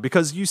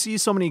 because you see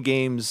so many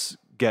games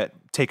get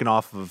taken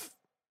off of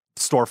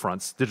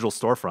digital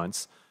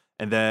storefronts,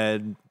 and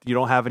then you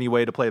don't have any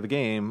way to play the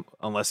game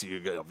unless you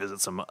go visit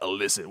some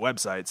illicit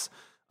websites.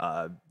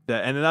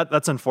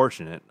 That's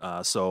unfortunate.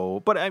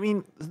 But I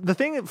mean, the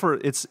thing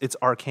it's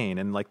Arcane,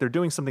 and like they're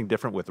doing something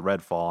different with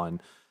Redfall,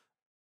 and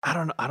I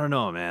don't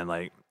know, man.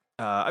 Like,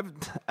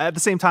 at the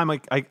same time,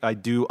 like I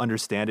do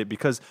understand it,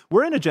 because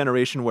we're in a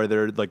generation where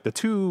they're like the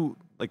two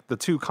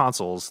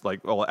consoles,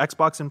 like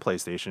Xbox and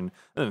PlayStation,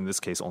 and in this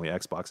case only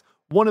Xbox.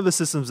 One of the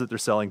systems that they're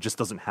selling just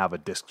doesn't have a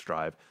disc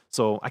drive,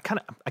 so I kind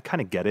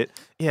of get it.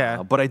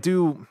 Yeah, but I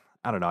don't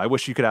know. I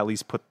wish you could at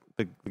least put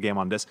the game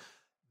on disc.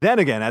 Then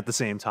again, at the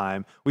same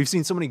time, we've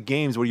seen so many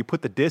games where you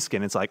put the disc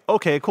in, it's like,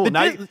 okay, cool.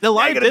 Now you're going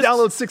to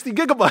download 60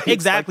 gigabytes.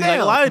 Exactly. Like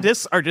a lot of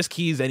discs are just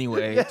keys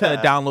anyway to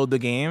download the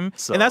game.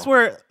 So. And that's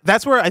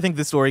where I think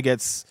the story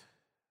gets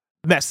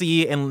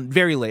messy and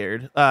very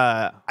layered.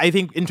 I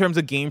think in terms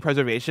of game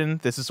preservation,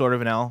 this is sort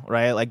of an L,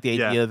 right? Like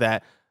the idea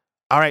that,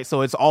 all right,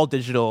 so it's all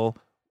digital.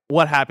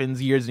 What happens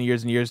years and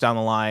years and years down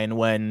the line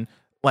when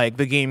like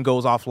the game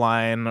goes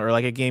offline, or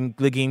like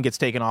the game gets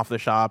taken off the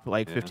shop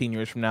like 15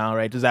 years from now,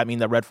 right? Does that mean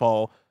that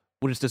Redfall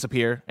will just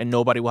disappear and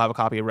nobody will have a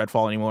copy of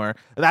Redfall anymore?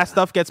 That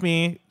stuff gets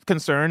me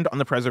concerned on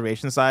the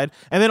preservation side.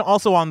 And then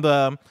also on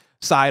the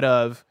side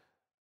of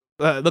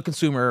the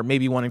consumer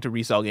maybe wanting to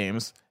resell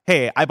games.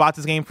 Hey, I bought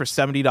this game for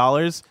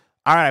 $70.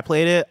 All right, I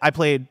played it. I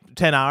played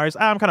 10 hours.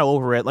 I'm kind of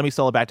over it. Let me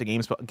sell it back to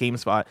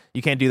GameSpot.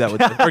 You can't do that with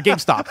or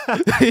GameStop.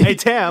 Hey,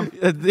 Tam.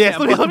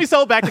 Let me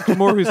sell it back to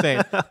Kamor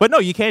Hussein. But no,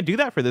 you can't do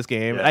that for this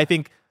game. Yeah. I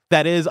think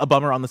that is a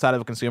bummer on the side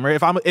of a consumer.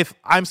 If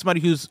I'm somebody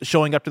who's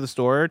showing up to the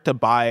store to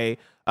buy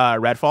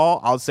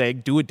Redfall, I'll say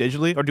do it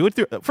digitally, or do it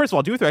through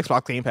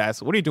Xbox Game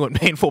Pass. What are you doing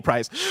paying full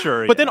price?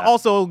 Sure. But then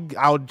also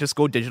I'll just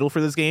go digital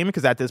for this game,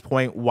 because at this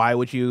point, why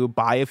would you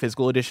buy a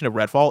physical edition of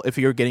Redfall if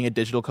you're getting a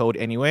digital code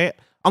anyway?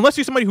 Unless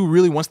you're somebody who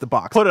really wants the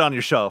box. Put it on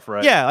your shelf,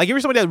 right? Yeah, like if you're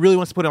somebody that really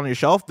wants to put it on your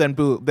shelf,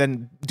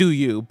 then do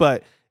you.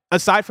 But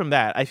aside from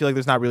that, I feel like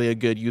there's not really a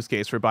good use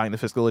case for buying the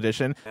physical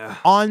edition. Yeah.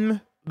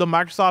 On the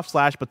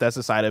Microsoft /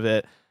 Bethesda side of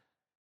it,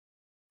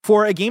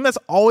 for a game that's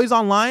always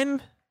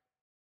online,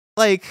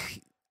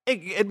 like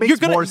it makes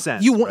more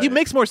sense. It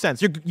makes more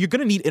sense. You're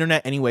gonna need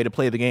internet anyway to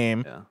play the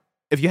game. Yeah.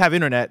 If you have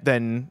internet,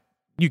 then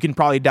you can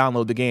probably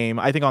download the game.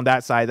 I think on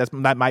that side,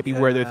 that might be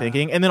where they're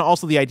thinking. And then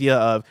also the idea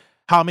of,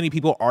 how many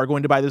people are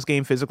going to buy this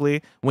game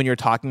physically when you're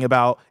talking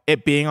about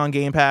it being on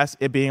Game Pass,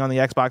 it being on the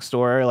Xbox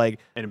Store, like,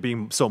 and it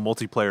being so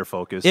multiplayer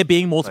focused. It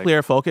being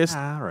multiplayer focused.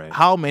 Right.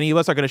 How many of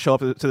us are going to show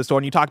up to the store?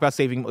 And you talk about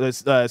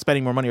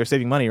spending more money or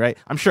saving money, right?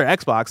 I'm sure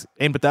Xbox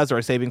and Bethesda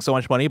are saving so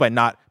much money by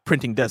not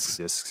printing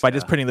discs by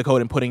just printing the code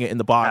and putting it in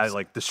the box.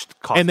 Like the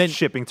cost and then, of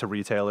shipping to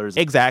retailers.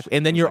 Exactly.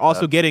 And then you're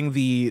also getting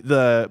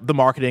the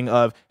marketing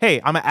of,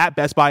 hey, I'm at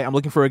Best Buy, I'm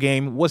looking for a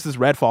game. What's this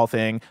Redfall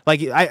thing?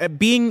 Like,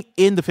 being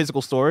in the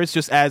physical stores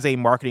just as a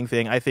marketing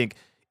thing, I think,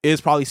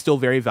 is probably still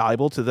very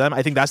valuable to them.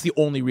 I think that's the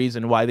only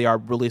reason why they are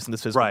releasing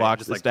this physical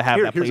box, is to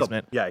have that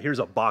placement. Here's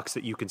a box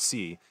that you can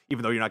see.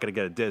 Even though you're not going to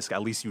get a disc,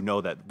 at least you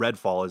know that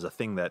Redfall is a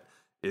thing that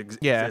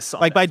exists.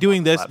 Like, by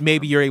doing this,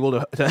 maybe you're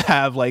able to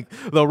have, like,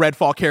 the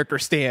Redfall character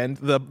stand,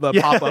 the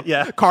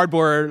pop-up,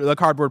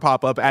 cardboard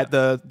pop-up at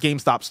the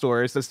GameStop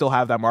stores that still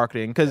have that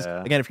marketing. Because,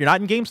 again, if you're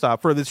not in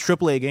GameStop for this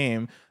AAA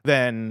game,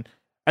 then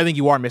I think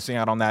you are missing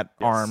out on that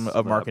arm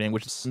of marketing,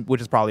 which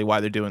is probably why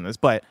they're doing this.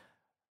 But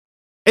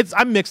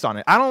I'm mixed on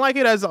it. I don't like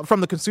it as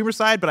from the consumer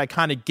side, but I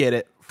kind of get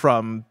it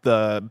from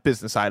the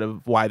business side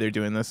of why they're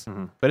doing this.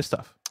 But it's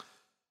tough.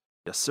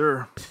 Yes,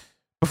 sir.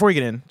 Before we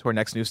get into our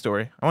next news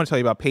story, I want to tell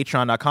you about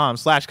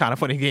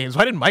patreon.com/kindafunnygames.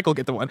 Why didn't Michael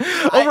get the one?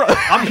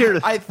 I'm here.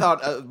 I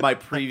thought my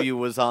preview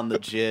was on the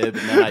jib,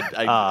 and then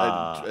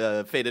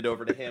I faded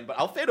over to him. But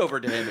I'll fade over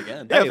to him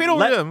again. Yeah, fade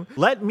over to him.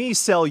 Let me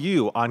sell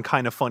you on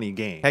Kind of Funny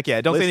Games. Heck yeah!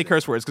 Don't say any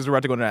curse words because we're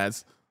about to go into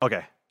ads.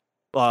 Okay.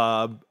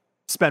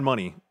 Spend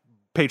money.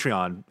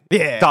 Patreon.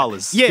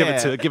 Dollars.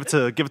 Yeah. Give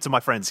it to my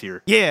friends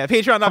here. Yeah.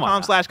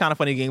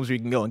 Patreon.com/kindafunnygames where you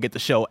can go and get the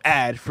show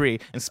ad free.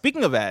 And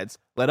speaking of ads,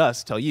 let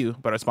us tell you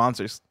about our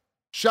sponsors.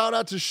 Shout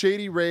out to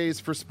Shady Rays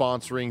for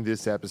sponsoring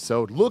this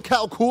episode. Look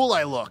how cool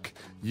I look.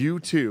 You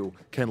too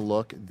can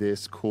look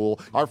this cool.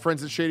 Our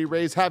friends at Shady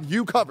Rays have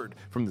you covered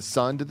from the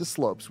sun to the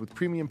slopes with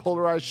premium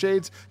polarized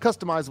shades,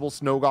 customizable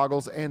snow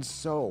goggles, and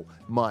so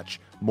much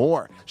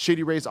more.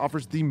 Shady Rays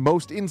offers the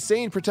most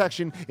insane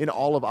protection in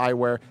all of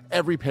eyewear.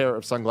 Every pair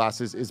of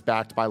sunglasses is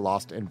backed by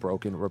lost and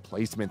broken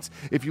replacements.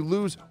 If you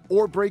lose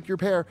or break your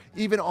pair,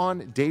 even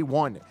on day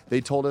one,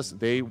 they told us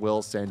they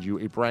will send you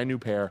a brand new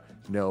pair,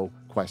 no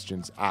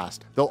questions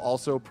asked. They'll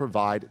also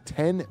provide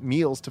 10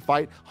 meals to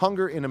fight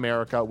hunger in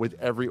America with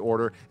every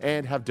order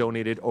and have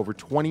donated over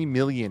 20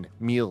 million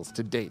meals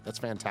to date. That's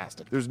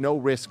fantastic. There's no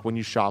risk when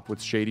you shop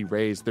with Shady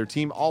Rays. Their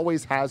team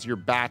always has your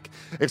back.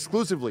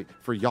 Exclusively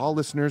for y'all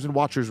listeners and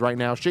watchers right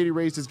now, Shady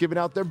Rays is giving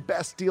out their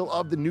best deal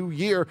of the new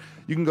year.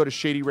 You can go to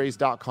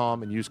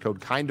shadyrays.com and use code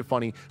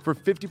KINDAFUNNY for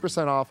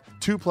 50% off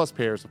 2+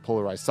 pairs of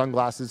polarized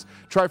sunglasses.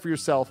 Try for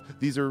yourself.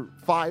 These are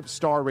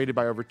 5-star rated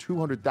by over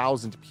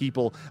 200,000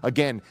 people.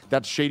 Again,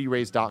 that's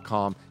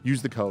shadyrays.com.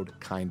 Use the code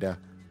KINDAFUNNY.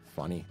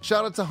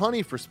 Shout out to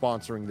Honey for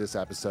sponsoring this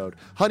episode.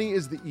 Honey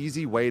is the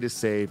easy way to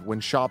save when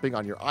shopping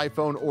on your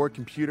iPhone or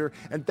computer,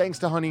 and thanks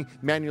to Honey,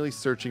 manually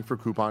searching for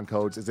coupon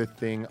codes is a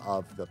thing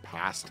of the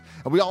past.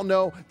 And we all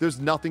know there's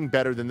nothing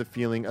better than the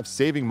feeling of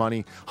saving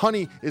money.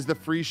 Honey is the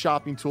free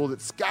shopping tool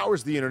that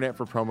scours the internet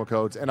for promo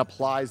codes and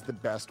applies the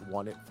best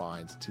one it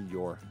finds to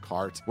your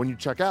cart. When you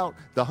check out,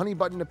 the Honey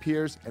button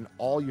appears, and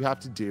all you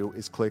have to do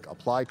is click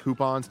Apply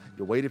Coupons.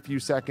 You wait a few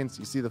seconds,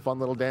 you see the fun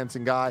little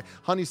dancing guy.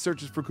 Honey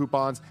searches for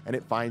coupons, and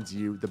it finds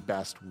you the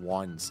best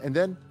ones. And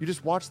then you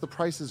just watch the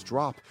prices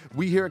drop.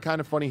 We here at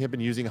Kinda Funny have been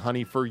using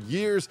Honey for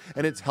years,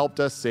 and it's helped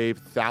us save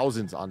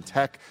thousands on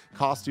tech,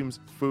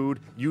 costumes, food,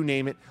 you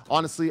name it.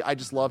 Honestly, I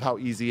just love how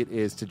easy it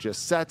is to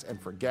just set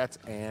and forget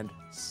and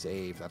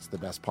save. That's the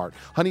best part.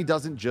 Honey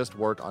doesn't just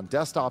work on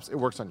desktops, it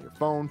works on your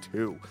phone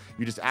too.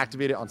 You just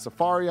activate it on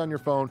Safari on your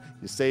phone,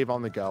 you save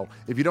on the go.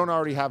 If you don't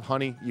already have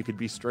Honey, you could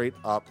be straight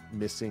up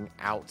missing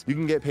out. You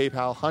can get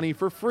PayPal Honey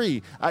for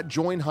free at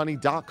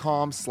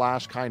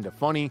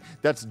joinhoney.com/kindafunny.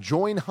 That's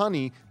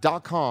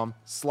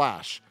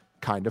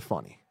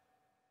joinhoney.com/kindafunny.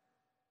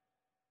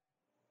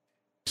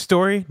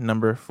 Story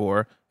number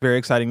 4. Very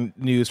exciting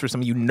news for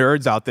some of you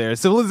nerds out there.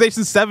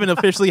 Civilization 7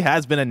 officially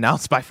has been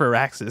announced by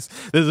Firaxis.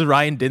 This is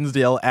Ryan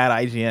Dinsdale at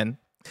IGN.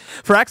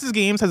 Firaxis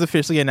Games has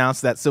officially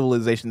announced that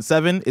Civilization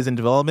 7 is in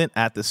development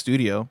at the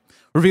studio.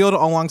 Revealed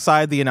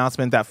alongside the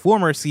announcement that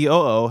former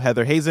COO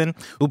Heather Hazen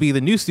will be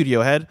the new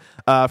studio head,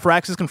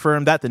 Firaxis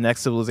confirmed that the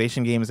next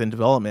Civilization game is in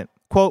development.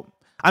 Quote,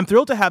 I'm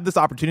thrilled to have this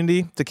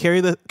opportunity to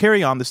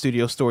carry on the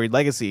studio's storied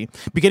legacy,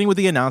 beginning with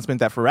the announcement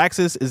that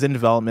Firaxis is in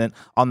development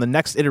on the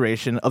next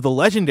iteration of the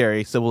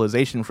legendary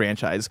Civilization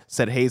franchise,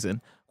 said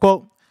Hazen.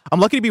 Quote, I'm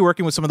lucky to be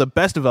working with some of the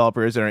best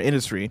developers in our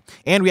industry,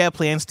 and we have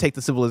plans to take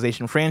the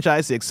Civilization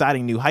franchise to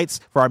exciting new heights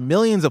for our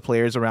millions of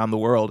players around the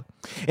world.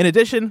 In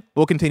addition,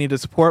 we'll continue to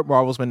support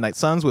Marvel's Midnight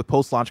Suns with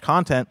post-launch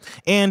content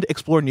and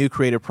explore new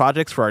creative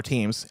projects for our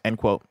teams, end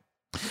quote.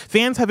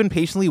 Fans have been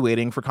patiently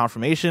waiting for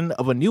confirmation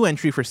of a new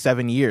entry for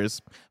 7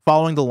 years,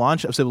 following the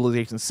launch of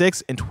Civilization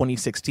 6 in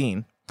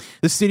 2016.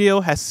 The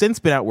studio has since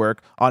been at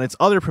work on its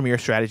other premier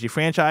strategy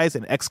franchise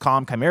in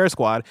XCOM Chimera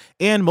Squad,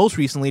 and most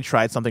recently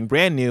tried something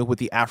brand new with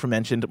the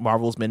aforementioned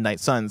Marvel's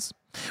Midnight Suns.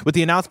 With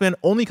the announcement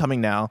only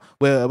coming now,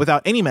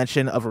 without any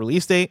mention of a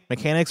release date,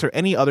 mechanics, or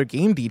any other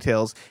game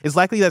details, it's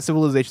likely that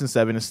Civilization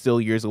 7 is still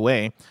years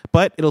away,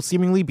 but it'll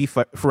seemingly be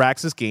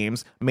Firaxis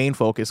Games' main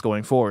focus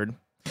going forward.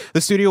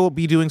 The studio will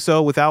be doing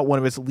so without one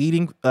of its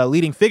leading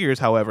figures,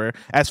 however,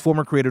 as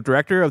former creative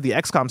director of the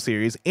XCOM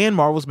series and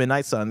Marvel's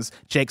Midnight Suns,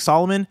 Jake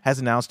Solomon has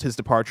announced his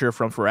departure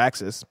from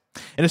Firaxis.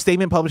 In a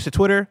statement published to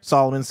Twitter,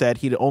 Solomon said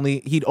he'd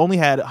only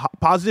had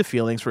positive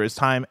feelings for his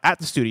time at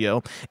the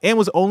studio and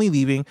was only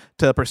leaving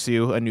to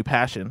pursue a new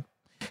passion.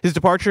 His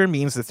departure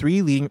means the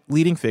three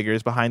leading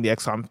figures behind the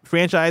XCOM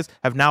franchise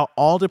have now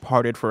all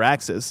departed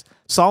Firaxis.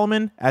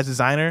 Solomon, as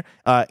designer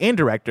and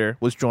director,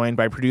 was joined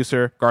by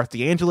producer Garth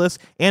DeAngelis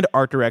and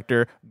art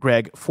director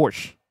Greg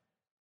Forsch.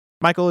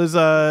 Michael, is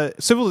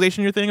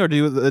Civilization your thing, or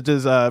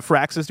does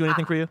Firaxis do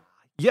anything for you?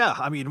 Yeah,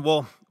 I mean,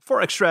 well,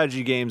 4X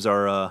strategy games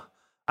are...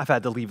 I've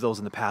had to leave those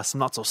in the past. I'm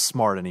not so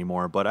smart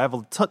anymore, but I have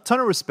a ton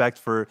of respect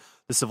for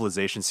the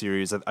Civilization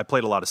series. I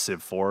played a lot of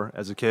Civ 4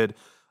 as a kid.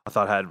 I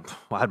thought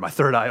I had my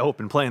third eye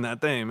open playing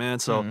that thing, man.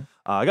 So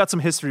I got some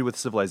history with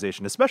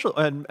Civilization, especially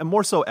and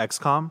more so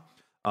XCOM.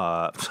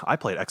 I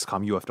played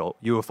XCOM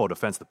UFO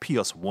Defense, the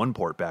PS1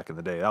 port back in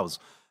the day. That was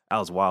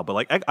wild. But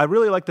like, I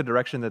really like the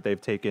direction that they've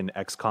taken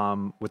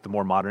XCOM with the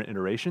more modern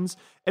iterations.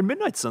 And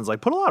Midnight Suns,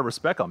 like, put a lot of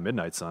respect on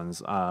Midnight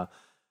Suns.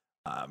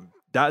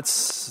 That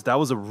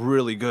was a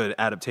really good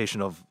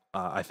adaptation of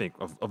I think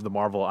of the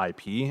Marvel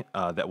IP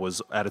that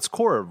was at its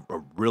core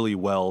a really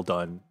well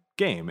done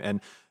game.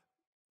 And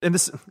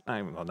this,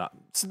 not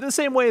the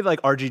same way like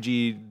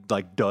RGG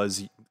like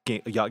does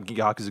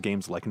Yakuza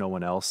games like no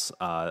one else.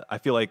 I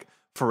feel like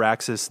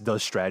Firaxis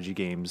does strategy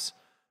games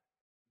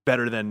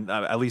better than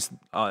at least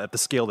at the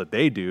scale that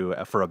they do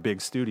for a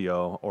big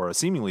studio or a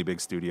seemingly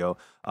big studio.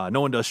 No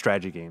one does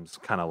strategy games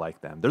kind of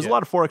like them. There's a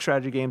lot of 4X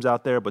strategy games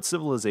out there, but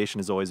Civilization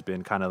has always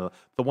been kind of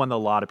the one that a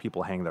lot of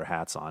people hang their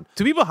hats on.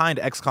 To be behind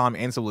XCOM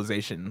and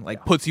Civilization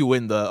puts you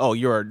in the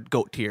you're a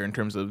GOAT tier in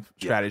terms of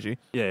strategy.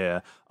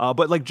 Yeah.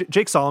 But like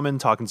Jake Solomon,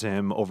 talking to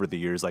him over the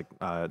years, like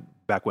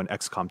back when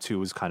XCOM 2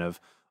 was kind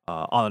of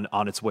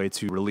on its way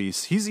to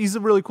release, he's a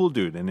really cool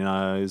dude, and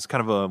he's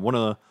kind of one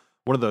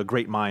of the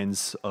great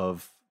minds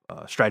of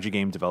strategy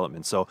game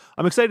development. So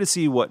I'm excited to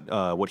see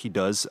what he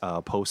does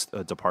post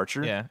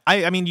departure. Yeah,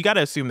 I mean, you got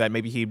to assume that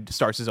maybe he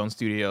starts his own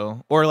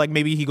studio, or like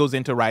maybe he goes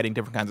into writing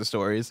different kinds of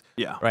stories.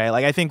 Yeah, right.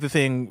 Like I think the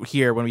thing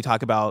here when we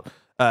talk about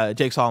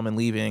Jake Solomon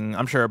leaving,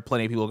 I'm sure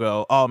plenty of people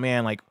go, "Oh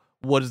man, like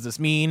what does this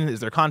mean?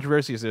 Is there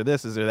controversy? Is there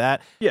this? Is there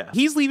that?" Yeah,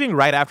 he's leaving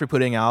right after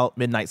putting out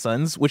Midnight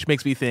Suns, which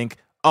makes me think,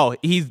 oh,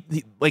 he's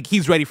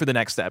ready for the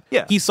next step.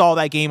 Yeah, he saw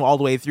that game all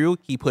the way through.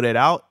 He put it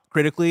out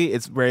critically.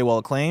 It's very well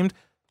acclaimed.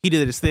 He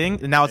did his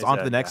thing, and now it's on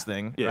to the next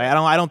thing. Yeah. Right?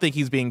 I don't think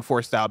he's being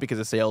forced out because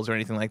of sales or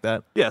anything like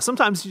that. Yeah,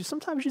 sometimes you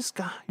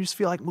just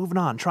feel like moving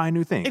on, trying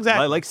new things.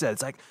 Exactly. Like I said,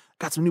 it's like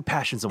got some new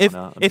passions.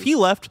 If he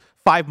left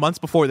 5 months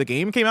before the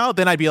game came out,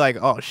 then I'd be like,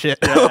 oh shit,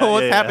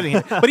 what's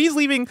happening? But he's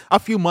leaving a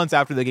few months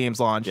after the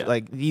game's launch. Yeah.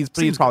 Like he's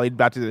probably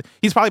about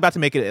to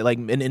make it like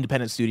an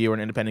independent studio or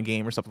an independent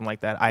game or something like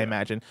that. I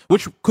imagine,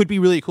 which could be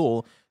really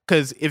cool.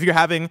 Because if you're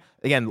having,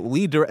 again,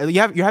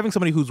 you're having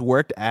somebody who's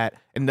worked at,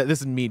 and this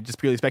is me just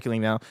purely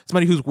speculating now,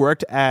 somebody who's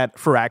worked at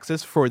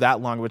Firaxis for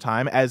that long of a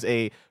time as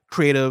a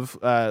creative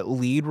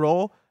lead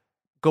role,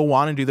 go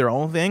on and do their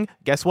own thing.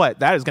 Guess what?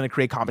 That is going to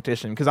create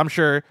competition. Because I'm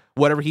sure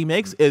whatever he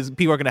makes is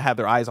people are going to have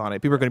their eyes on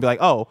it. People are going to be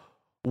like, oh,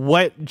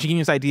 what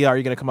genius idea are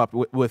you going to come up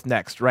with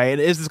next, right?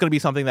 And is this going to be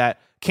something that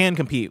can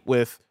compete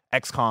with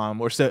XCOM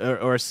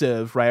or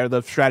Civ, right? Or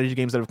the strategy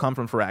games that have come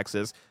from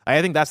Firaxis.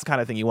 I think that's the kind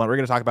of thing you want. We're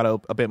going to talk about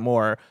it a bit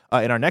more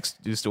in our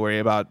next news story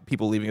about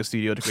people leaving a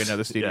studio to create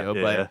another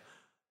studio.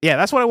 Yeah,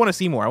 that's what I want to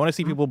see more. I want to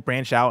see people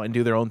branch out and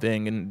do their own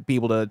thing and be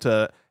able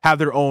to have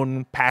their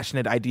own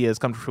passionate ideas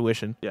come to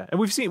fruition. Yeah, and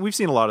we've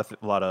seen a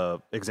lot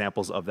of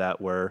examples of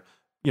that where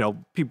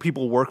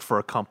people work for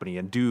a company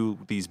and do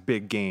these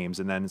big games,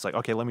 and then it's like,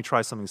 okay, let me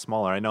try something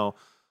smaller. I know.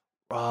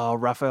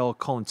 Rafael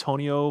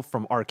Colantonio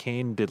from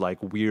Arcane did like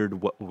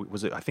what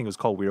was it? I think it was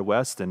called Weird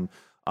West, and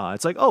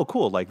it's like, oh,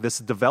 cool. Like this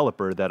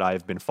developer that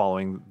I've been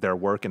following their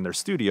work in their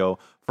studio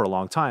for a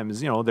long time is,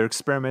 they're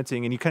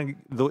experimenting, and you kind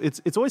of,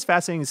 it's always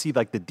fascinating to see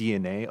like the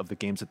DNA of the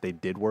games that they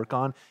did work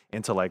on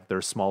into like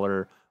their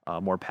smaller,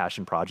 more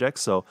passion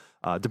projects. So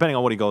depending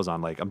on what he goes on,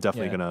 like I'm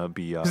definitely gonna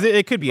be.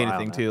 It could be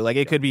anything too. Like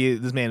it could be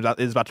this man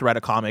is about to write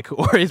a comic,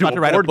 or he's about to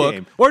write a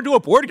book, or do a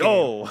board game.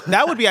 Oh,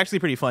 that would be actually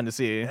pretty fun to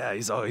see. Yeah,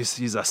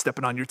 he's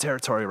stepping on your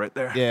territory right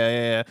there.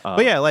 Yeah.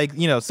 But yeah, like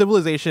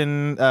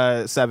Civilization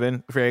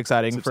 7, very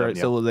exciting for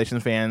Civilization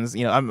fans.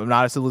 I'm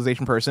not a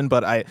Civilization person,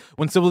 but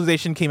when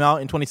Civilization came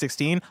out in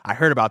 2016, I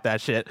heard about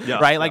that shit. Yeah,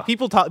 right, like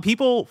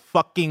people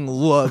fucking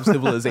love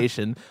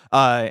Civilization,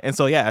 and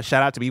so yeah,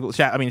 shout out to people.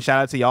 Shout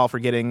out to y'all for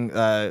getting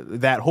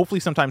that.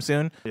 Hopefully sometime soon.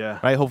 Yeah.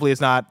 Right. Hopefully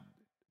it's not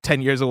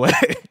 10 years away.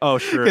 Oh,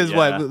 sure. Because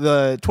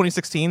the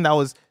 2016, that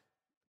was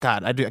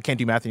God, I can't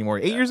do math anymore.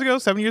 8 years ago,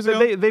 7 years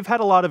ago. They've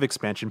had a lot of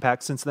expansion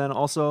packs since then,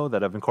 also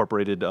that have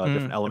incorporated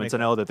different elements. I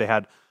know that they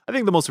had. I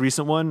think the most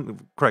recent one,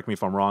 correct me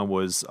if I'm wrong,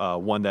 was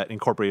one that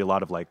incorporated a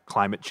lot of like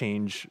climate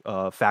change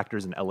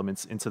factors and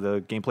elements into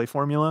the gameplay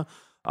formula,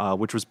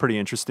 which was pretty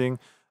interesting.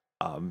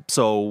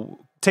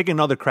 So taking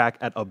another crack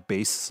at a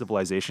base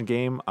Civilization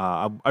game,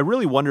 I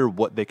really wonder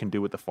what they can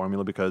do with the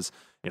formula, because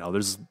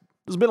there's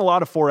been a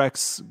lot of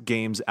 4X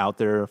games out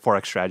there,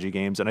 4X strategy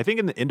games, and I think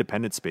in the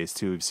independent space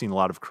too, we've seen a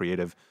lot of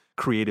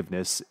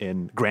creativeness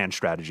in grand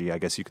strategy, I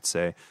guess you could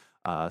say.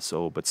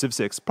 But Civ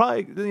 6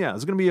 probably,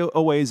 it's going to be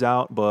a ways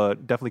out,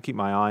 but definitely keep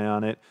my eye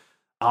on it.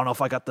 I don't know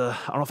if I got the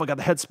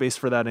headspace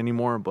for that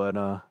anymore,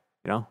 but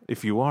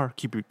if you are,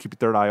 keep your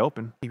third eye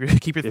open.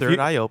 Keep your third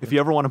eye open. If you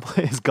ever want to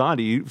play as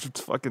Gandhi,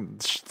 fucking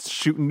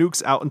shooting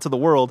nukes out into the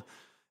world,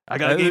 I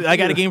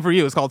got a game for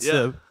you. It's called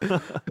Civ.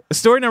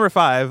 Story number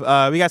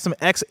 5. We got some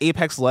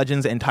ex-Apex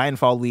Legends and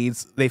Titanfall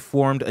leads. They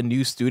formed a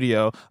new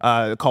studio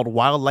called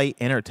Wildlight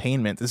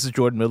Entertainment. This is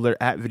Jordan Midler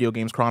at Video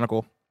Games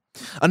Chronicle.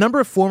 A number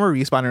of former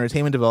Respawn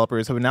Entertainment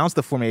developers have announced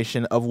the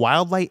formation of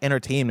Wildlight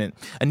Entertainment,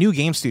 a new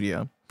game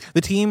studio. The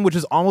team, which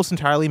is almost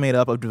entirely made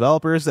up of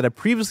developers that have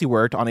previously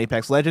worked on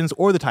Apex Legends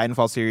or the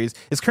Titanfall series,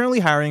 is currently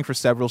hiring for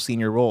several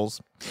senior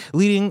roles.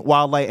 Leading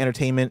Wildlight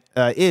Entertainment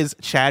is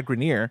Chad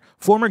Grenier,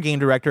 former game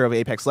director of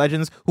Apex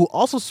Legends, who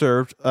also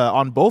served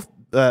on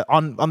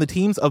the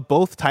teams of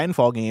both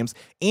Titanfall games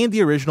and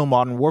the original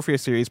Modern Warfare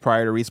series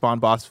prior to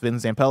Respawn boss Vin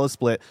Zampella's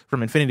split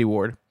from Infinity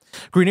Ward.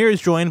 Grenier is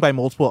joined by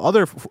multiple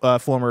other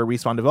former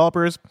Respawn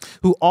developers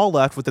who all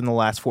left within the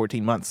last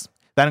 14 months.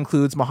 That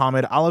includes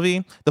Mohammed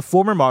Alavi, the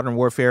former Modern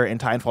Warfare and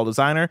Titanfall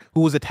designer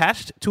who was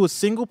attached to a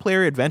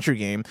single-player adventure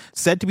game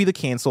said to be the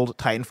canceled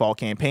Titanfall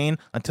campaign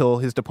until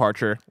his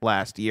departure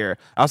last year.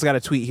 I also got a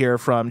tweet here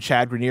from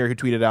Chad Grenier who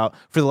tweeted out,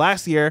 "For the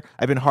last year,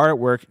 I've been hard at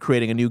work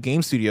creating a new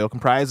game studio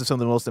comprised of some of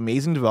the most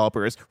amazing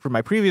developers from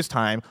my previous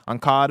time on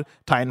COD,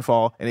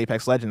 Titanfall, and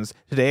Apex Legends.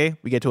 Today,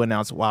 we get to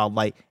announce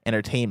Wildlight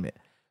Entertainment."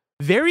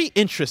 Very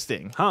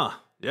interesting. Huh.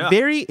 Yeah.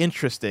 Very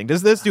interesting.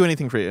 Does this do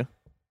anything for you?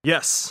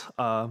 Yes.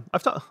 I'm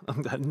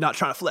not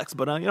trying to flex,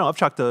 but I've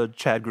talked to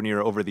Chad Grenier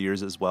over the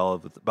years as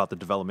well about the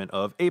development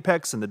of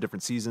Apex and the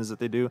different seasons that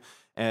they do,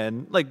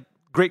 and like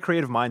great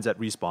creative minds at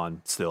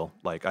Respawn still.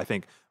 Like I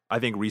think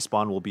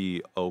Respawn will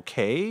be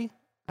okay.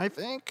 I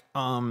think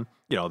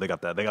they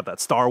got that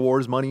Star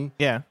Wars money.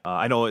 Yeah.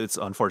 I know it's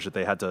unfortunate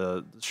they had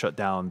to shut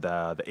down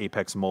the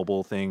Apex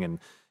mobile thing, and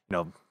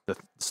the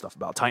stuff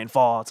about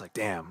Titanfall. It's like,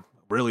 damn,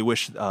 really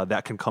wish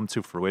that can come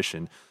to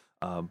fruition.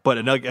 But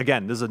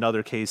again, this is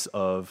another case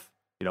of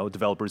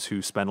developers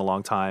who spend a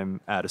long time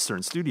at a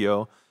certain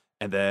studio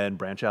and then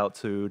branch out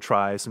to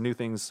try some new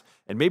things,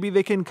 and maybe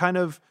they can kind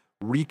of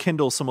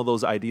rekindle some of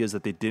those ideas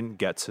that they didn't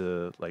get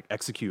to like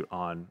execute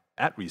on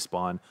at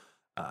Respawn.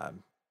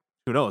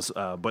 Who knows?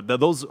 But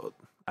those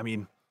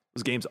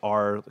games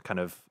are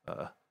kind of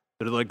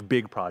they're like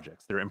big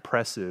projects. They're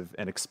impressive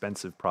and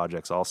expensive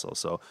projects also.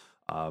 So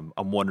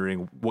I'm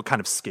wondering what kind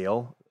of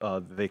scale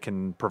they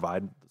can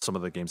provide some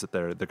of the games that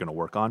they're going to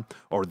work on,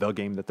 or the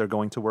game that they're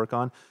going to work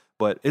on.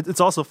 But it's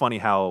also funny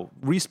how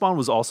Respawn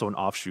was also an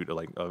offshoot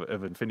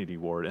of Infinity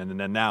Ward, and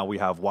then now we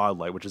have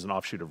Wildlight, which is an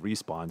offshoot of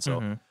Respawn.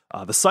 So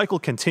the cycle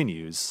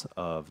continues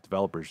of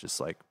developers just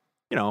like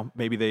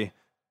maybe they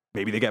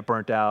get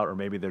burnt out, or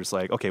maybe there's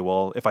like, okay,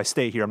 well, if I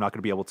stay here, I'm not going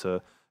to be able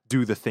to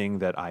do the thing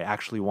that I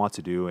actually want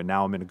to do, and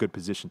now I'm in a good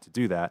position to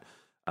do that.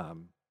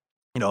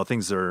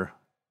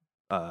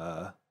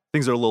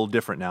 Things are a little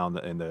different now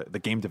in the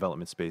game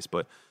development space,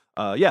 but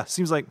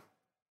seems like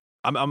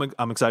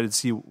I'm excited to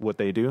see what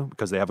they do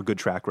because they have a good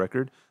track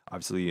record.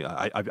 Obviously,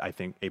 I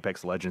think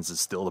Apex Legends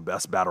is still the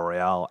best battle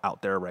royale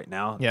out there right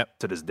now.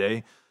 To this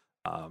day.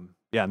 And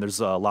there's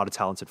a lot of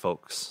talented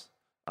folks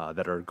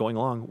that are going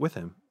along with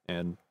him,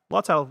 and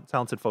lots of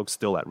talented folks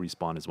still at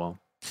Respawn as well.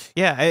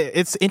 Yeah,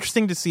 it's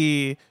interesting to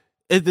see.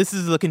 This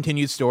is the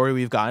continued story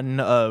we've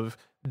gotten of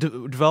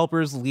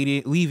developers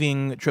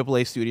leaving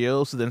AAA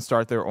studios to then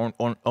start their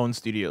own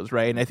studios,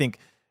 right? And I think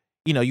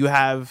you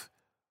have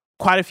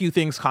quite a few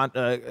things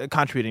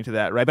contributing to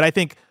that, right? But I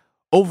think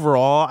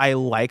overall, I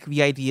like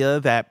the idea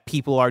that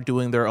people are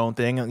doing their own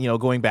thing.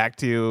 Going back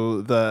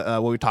to the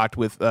what we talked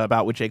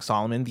about with Jake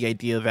Solomon, the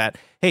idea that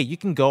hey, you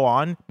can go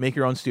on, make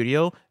your own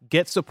studio,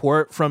 get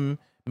support from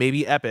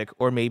maybe Epic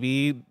or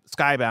maybe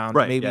Skybound,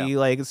 right, maybe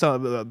like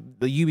some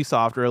the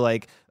Ubisoft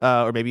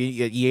or maybe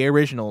EA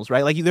Originals,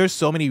 right? Like there's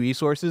so many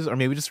resources, or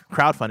maybe just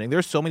crowdfunding.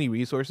 There's so many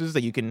resources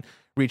that you can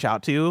reach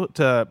out to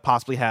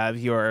possibly have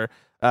your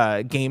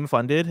game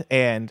funded.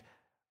 And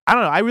I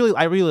don't know. I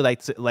really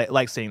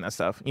like seeing that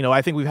stuff.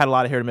 I think we've had a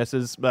lot of hit or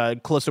misses.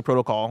 Callisto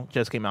Protocol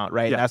just came out,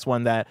 right? Yeah. And that's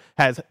one that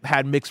has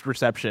had mixed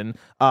reception.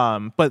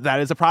 But that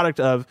is a product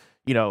of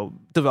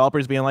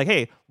developers being like,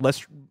 hey,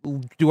 let's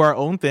do our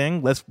own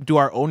thing. Let's do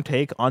our own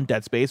take on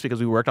Dead Space because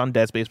we worked on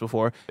Dead Space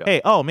before. Yeah.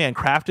 Hey, oh man,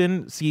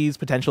 Krafton sees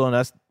potential in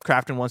us.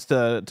 Krafton wants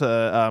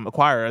to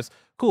acquire us.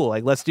 Cool,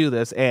 like let's do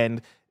this.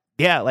 And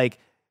yeah, like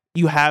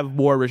you have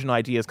more original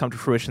ideas come to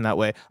fruition that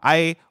way.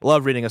 I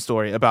love reading a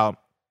story about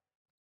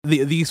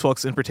these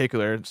folks in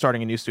particular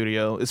starting a new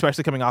studio,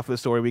 especially coming off of the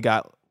story we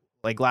got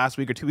like last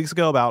week or 2 weeks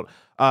ago about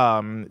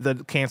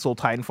the canceled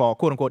Titanfall,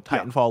 quote unquote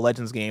Titanfall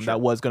Legends game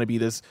that was going to be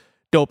this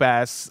dope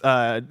ass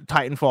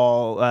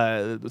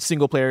Titanfall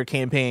single player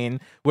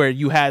campaign where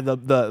you had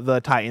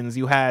the Titans,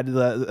 you had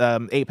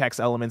the Apex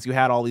elements, you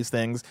had all these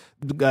things.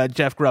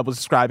 Jeff Grubb was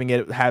describing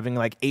it having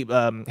like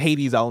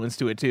Hades elements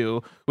to it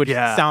too, which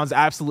sounds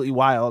absolutely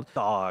wild.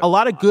 A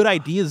lot of good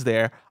ideas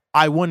there.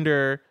 I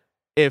wonder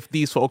if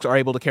these folks are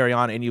able to carry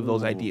on any of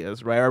those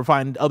ideas, right? Or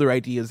find other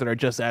ideas that are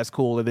just as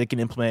cool that they can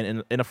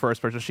implement in a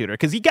first-person shooter.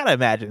 Because you got to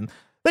imagine,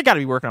 they got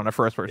to be working on a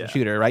first-person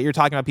shooter, right? You're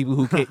talking about people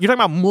who you're talking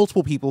about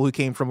multiple people who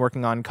came from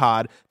working on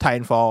COD,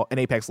 Titanfall, and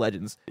Apex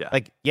Legends.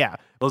 Those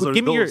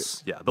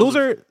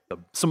are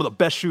some of the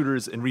best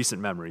shooters in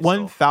recent memory.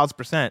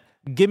 1,000%.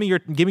 Give me your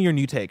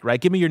new take, right?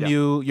 Give me your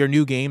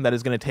new game that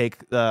is going to take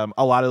a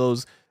lot of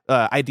those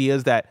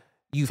ideas that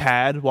you've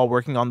had while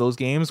working on those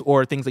games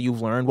or things that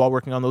you've learned while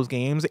working on those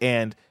games,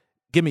 and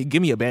give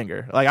me a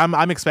banger. Like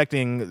I'm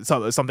expecting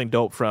something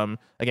dope from,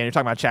 again, you're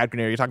talking about Chad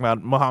Grenier, you're talking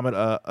about Mohammed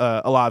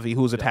Alavi,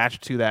 who's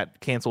attached to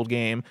that canceled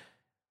game.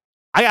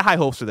 I got high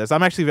hopes for this.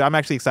 I'm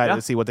actually excited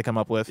to see what they come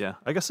up with. Yeah,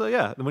 I guess so.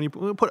 Yeah, when you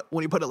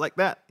put it like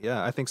that,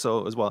 yeah, I think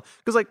so as well.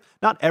 Because like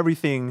not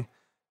everything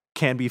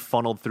can be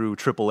funneled through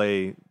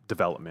AAA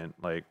development.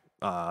 Like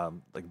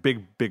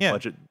big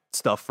budget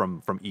stuff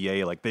from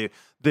EA. Like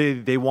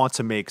they want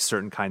to make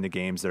certain kind of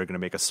games that are going to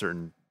make a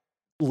certain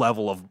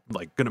level of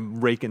like going to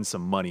rake in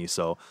some money.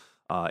 So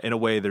in a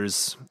way,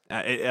 there's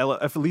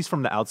at least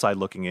from the outside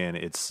looking in,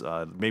 it's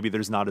maybe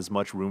there's not as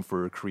much room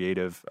for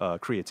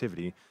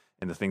creativity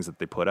in the things that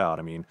they put out.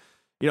 I mean,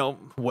 you know,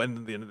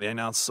 when they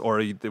announced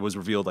or it was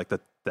revealed like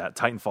that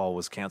Titanfall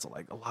was canceled,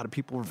 like a lot of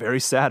people were very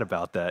sad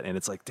about that. And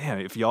it's like, damn,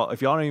 if y'all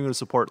don't even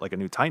support like a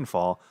new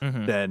Titanfall,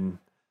 then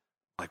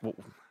like, well,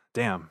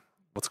 damn,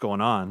 what's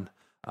going on?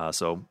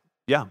 So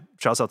yeah,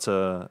 shouts out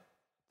to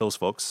those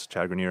folks,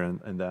 Chad Grenier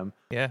and them.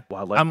 Yeah.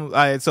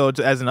 Wildlife. So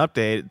as an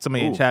update,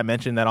 somebody in chat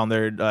mentioned that on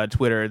their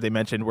Twitter, they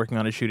mentioned working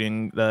on a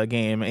shooting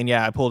game. And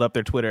yeah, I pulled up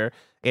their Twitter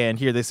and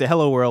here they say,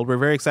 "Hello world, we're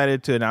very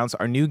excited to announce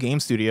our new game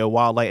studio,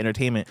 Wildlight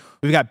Entertainment.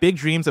 We've got big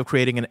dreams of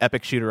creating an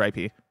epic shooter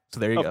IP." So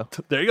there you go.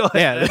 There you go.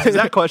 Yeah. Is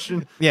that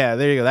question? Yeah,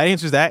 there you go. That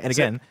answers that. And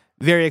again,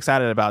 very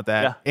excited about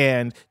that. Yeah.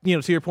 And, you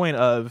know, to your point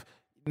of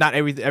not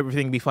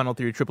everything be funneled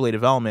through AAA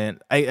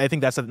development, I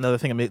think that's another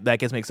thing that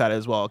gets me excited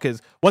as well.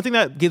 Because one thing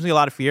that gives me a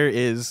lot of fear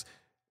is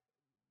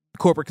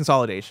corporate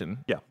consolidation.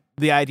 Yeah.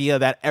 The idea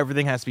that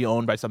everything has to be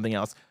owned by something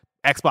else.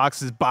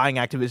 Xbox is buying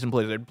Activision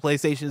Blizzard.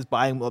 PlayStation is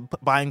buying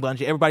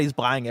Bungie. Everybody's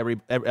buying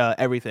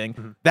everything.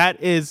 Mm-hmm.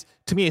 That is,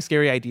 to me, a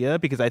scary idea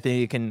because I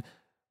think it can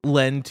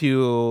lend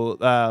to,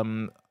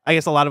 I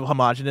guess, a lot of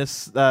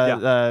homogenous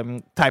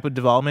type of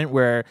development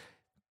where,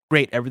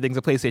 great, everything's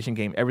a PlayStation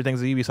game,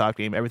 everything's a Ubisoft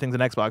game, everything's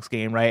an Xbox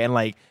game, right? And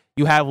like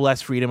you have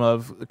less freedom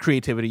of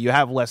creativity, you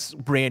have less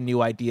brand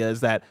new ideas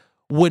that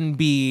wouldn't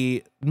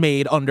be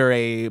made under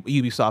a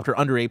Ubisoft or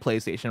under a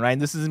PlayStation, right?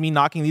 And this is me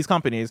knocking these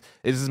companies.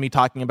 This is me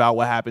talking about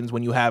what happens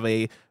when you have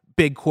a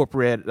big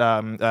corporate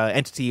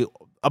entity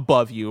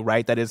above you,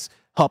 right? That is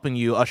helping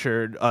you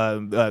usher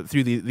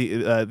through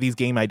these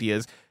game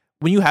ideas.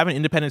 When you have an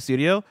independent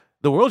studio,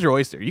 the world's your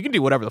oyster. You can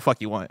do whatever the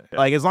fuck you want. Yeah.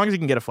 Like as long as you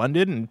can get it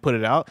funded and put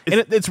it out.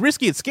 And it's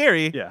risky, it's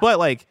scary, but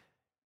like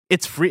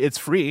it's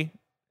free.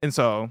 And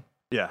so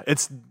yeah,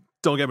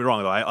 don't get me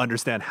wrong though. I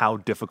understand how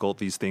difficult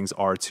these things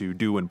are to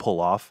do and pull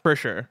off. For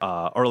sure.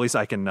 Or at least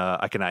I can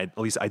at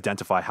least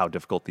identify how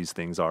difficult these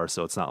things are.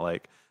 So it's not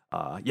like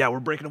we're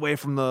breaking away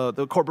from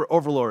the corporate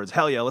overlords.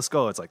 Hell yeah, let's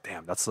go. It's like,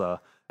 damn, that's like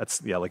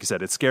you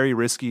said, it's scary,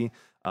 risky.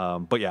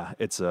 But yeah,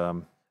 it's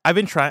I've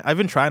been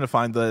trying to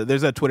find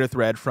there's a Twitter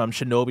thread from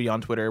Shinobi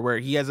on Twitter where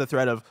he has a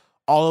thread of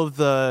all of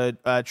the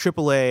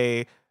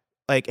AAA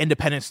like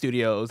independent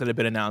studios that have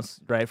been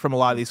announced, right, from a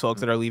lot of these folks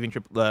that are leaving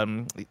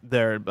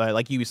their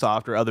like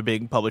Ubisoft or other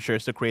big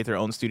publishers to create their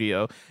own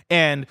studio.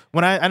 And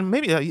when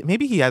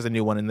maybe he has a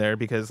new one in there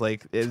because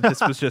like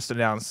this was just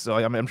announced, so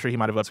I'm sure he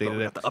might have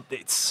updated it. The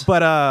updates,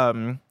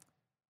 but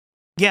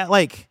yeah,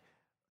 like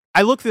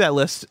I looked through that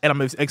list and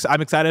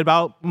I'm excited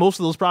about most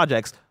of those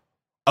projects.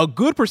 A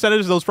good percentage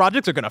of those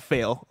projects are going to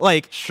fail.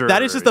 Like,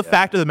 that is just the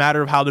fact of the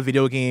matter of how the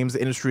video games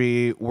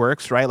industry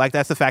works, right? Like,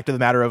 that's the fact of the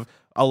matter of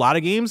a lot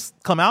of games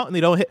come out and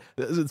they don't hit.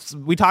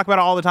 We talk about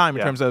it all the time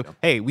in terms of,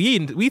 hey,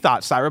 we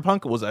thought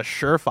Cyberpunk was a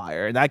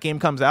surefire, and that game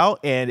comes out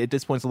and it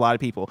disappoints a lot of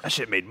people. That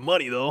shit made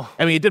money, though.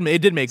 I mean,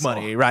 it did make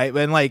money, right?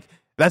 And, like,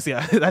 that's the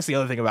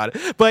other thing about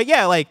it. But,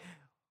 yeah, like,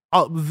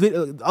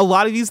 a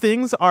lot of these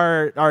things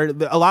are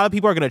a lot of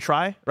people are going to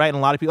try, right? And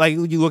a lot of people, like,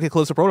 you look at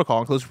Closer Protocol,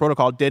 and Closer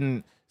Protocol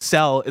didn't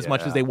sell as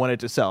much as they wanted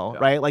to sell,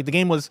 right? Like the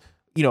game was,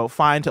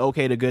 fine to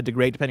okay to good to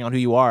great depending on who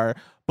you are,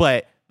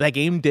 but that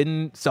game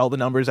didn't sell the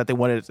numbers that they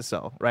wanted it to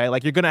sell, right?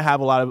 Like you're gonna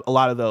have a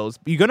lot of those.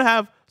 You're gonna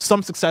have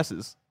some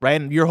successes, right?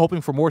 And you're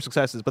hoping for more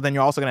successes, but then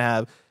you're also gonna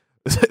have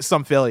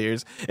some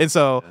failures. And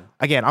so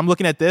again, I'm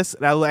looking at this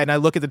and I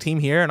look at the team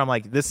here and I'm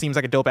like, this seems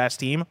like a dope ass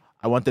team.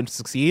 I want them to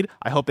succeed.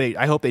 I hope they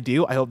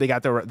do. I hope they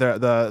got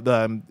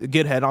the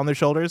good head on their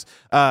shoulders.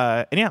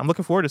 And yeah, I'm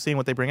looking forward to seeing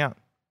what they bring out.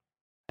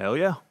 Hell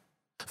yeah.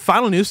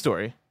 Final news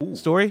story.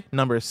 Story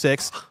number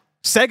 6.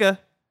 Sega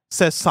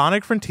says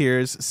Sonic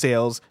Frontiers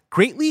sales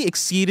greatly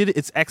exceeded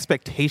its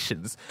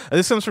expectations.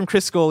 This comes from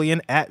Chris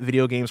Scullion at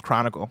Video Games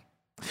Chronicle.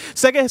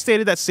 Sega has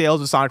stated that sales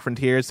of Sonic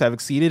Frontiers have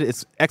exceeded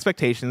its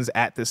expectations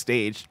at this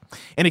stage.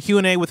 In a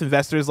Q&A with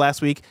investors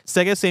last week,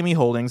 Sega Sammy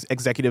Holdings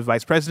Executive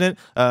Vice President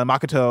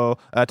Makoto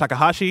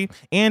Takahashi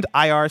and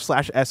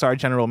IR/SR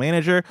General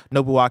Manager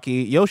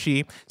Nobuaki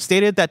Yoshi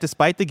stated that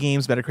despite the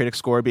game's Metacritic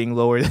score being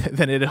lower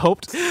than it had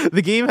hoped,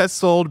 the game has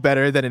sold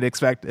better than it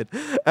expected.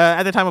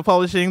 At the time of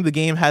publishing, the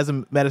game has a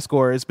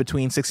Metascores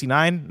between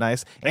 69,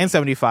 nice, and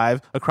 75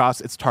 across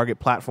its target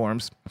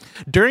platforms.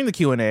 During the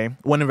Q&A,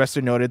 one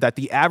investor noted that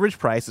the average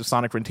price of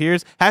Sonic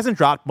Frontiers hasn't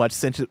dropped much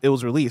since it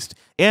was released,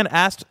 and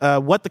asked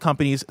what the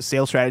company's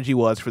sales strategy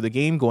was for the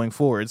game going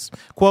forwards.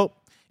 Quote,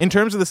 in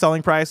terms of the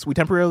selling price, we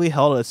temporarily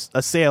held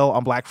a sale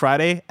on Black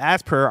Friday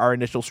as per our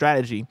initial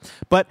strategy,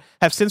 but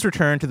have since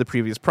returned to the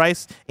previous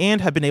price and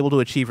have been able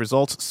to achieve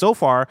results so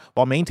far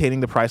while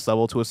maintaining the price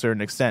level to a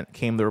certain extent,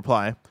 came the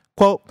reply.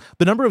 Quote,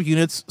 the number of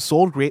units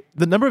sold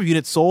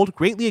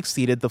greatly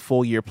exceeded the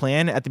full year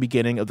plan at the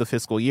beginning of the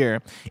fiscal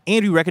year,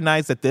 and we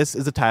recognize that this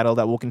is a title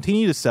that will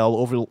continue to sell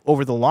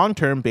over the long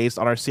term based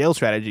on our sales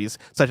strategies,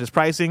 such as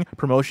pricing,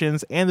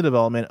 promotions, and the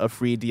development of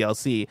free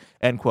DLC,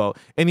 end quote.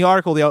 In the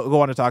article, they go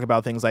on to talk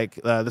about things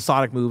like the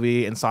Sonic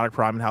movie and Sonic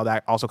Prime and how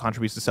that also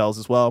contributes to sales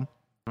as well.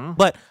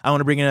 But I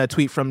want to bring in a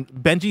tweet from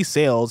Benji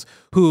Sales,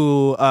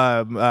 who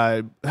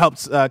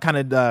helps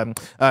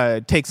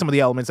take some of the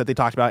elements that they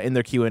talked about in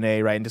their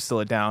Q&A, right, and distill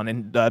it down.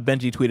 And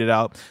Benji tweeted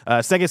out,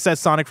 Sega says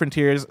Sonic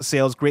Frontiers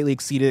sales greatly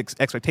exceeded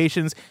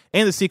expectations,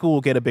 and the sequel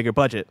will get a bigger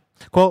budget.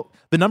 Quote,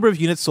 the number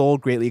of units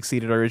sold greatly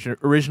exceeded our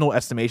original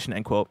estimation,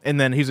 end quote. And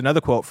then here's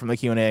another quote from the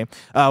Q&A.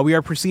 We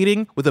are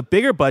proceeding with a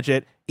bigger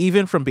budget,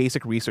 even from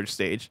basic research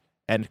stage,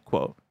 end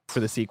quote,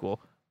 for the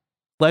sequel.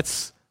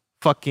 Let's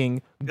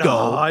fucking go.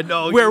 Oh, I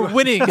know. We're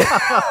winning.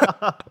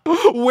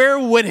 We're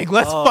winning.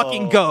 Let's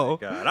fucking go.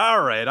 God.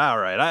 All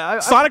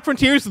right. Sonic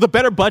Frontiers with a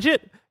better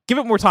budget. Give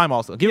it more time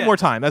also. Give it more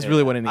time. That's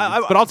really what it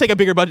needs. But I'll take a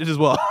bigger budget as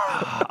well.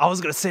 I was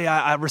going to say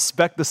I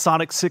respect the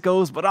Sonic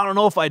sickos, but I don't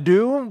know if I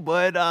do.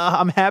 But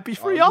I'm happy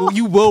for y'all.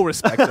 You will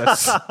respect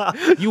us.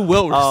 You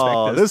will respect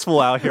us. This fool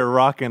out here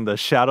rocking the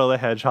Shadow the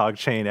Hedgehog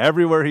chain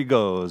everywhere he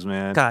goes,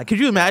 man. God, could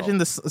you imagine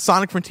the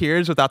Sonic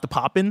Frontiers without the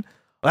poppin'?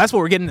 Well, that's what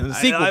we're getting in the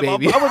sequel,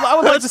 baby. I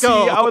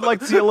would like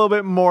to see a little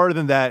bit more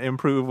than that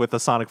improve with the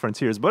Sonic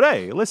Frontiers. But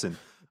hey, listen,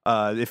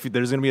 if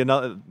there's going to be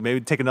another,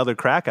 maybe take another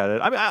crack at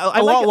it. I mean, I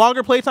like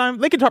longer playtime.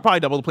 They could probably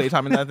double the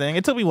playtime in that thing.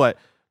 It took me what?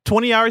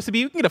 20 hours to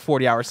beat. We can get a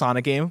 40-hour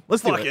Sonic game.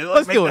 Let's do it.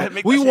 Let's do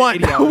it. We won.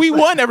 We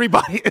won,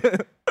 everybody.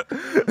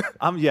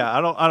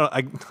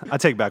 I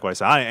take back what I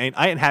said.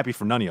 I ain't happy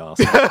for none of y'all.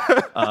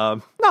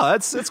 So. No,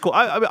 that's cool.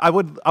 I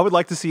would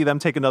like to see them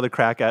take another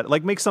crack at it.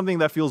 Like make something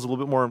that feels a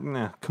little bit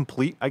more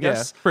complete, I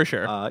guess. Yeah, for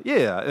sure.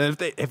 And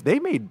if they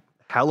made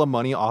hella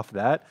money off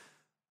that,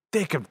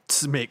 they could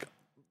make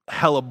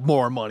hella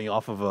more money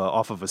off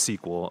of a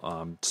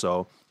sequel.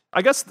 So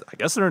I guess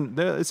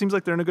it seems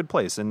like they're in a good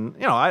place. And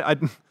you know, I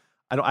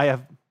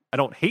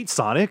don't hate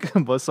Sonic,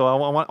 but so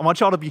I want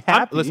y'all to be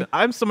happy.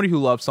 I'm somebody who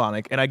loves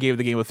Sonic, and I gave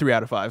the game a 3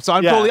 out of 5. So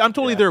I'm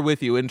totally there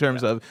with you in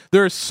terms of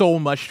there's so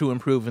much to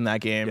improve in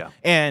that game. Yeah.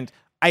 And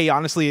I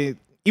honestly,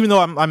 even though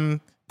I'm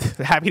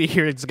happy to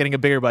hear it's getting a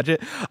bigger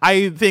budget,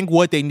 I think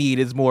what they need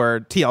is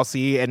more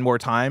TLC and more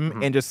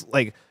time. And just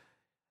like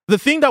the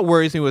thing that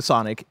worries me with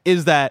Sonic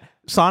is that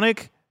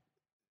Sonic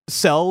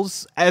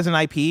sells as an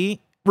IP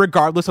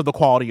regardless of the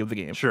quality of the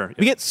game. Sure. Yeah.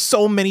 We get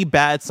so many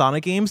bad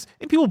Sonic games,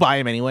 and people buy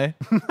them anyway.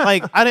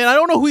 Like, I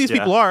don't know who these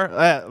people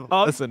are.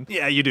 Listen.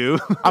 Yeah, you do.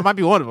 I might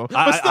be one of them.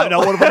 I know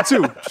one of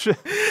them, too.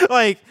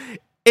 Like,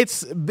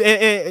 it's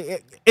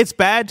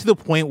bad to the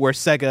point where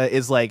Sega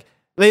is like,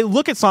 they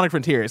look at Sonic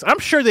Frontiers. I'm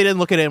sure they didn't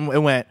look at it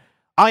and went,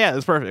 oh yeah,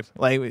 that's perfect.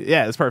 Like,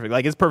 yeah, it's perfect.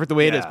 Like, it's perfect the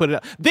way it is. Put it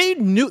out. They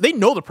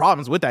know the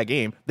problems with that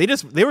game. They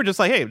were just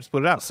like, hey, just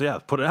put it out. So yeah,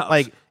 put it out.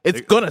 Like,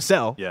 it's gonna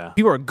sell. Yeah.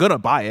 People are gonna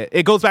buy it.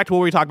 It goes back to what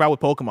we talked about with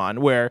Pokemon,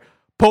 where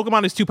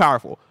Pokemon is too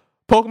powerful.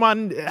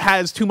 Pokemon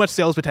has too much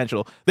sales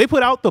potential. They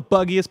put out the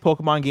buggiest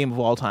Pokemon game of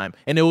all time,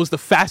 and it was the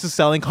fastest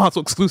selling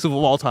console exclusive of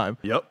all time.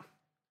 Yep.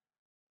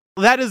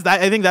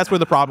 I think that's where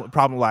the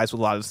problem lies with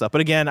a lot of stuff.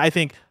 But again, I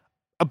think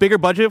a bigger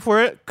budget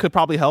for it could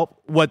probably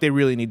help. What they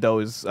really need though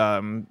is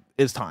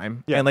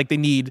time. Yeah. And like they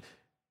need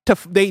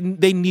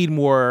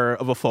more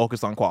of a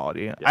focus on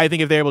quality. Yeah. I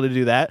think if they're able to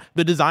do that,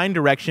 the design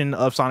direction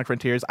of Sonic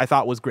Frontiers I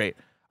thought was great.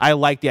 I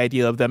like the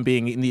idea of them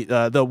being in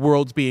the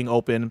worlds being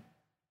open,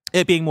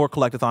 it being more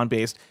collectathon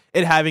based,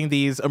 it having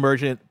these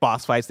emergent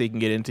boss fights they can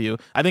get into.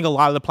 I think a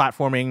lot of the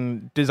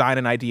platforming design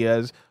and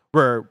ideas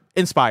were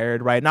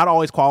inspired, right? Not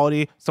always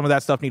quality. Some of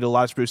that stuff needed a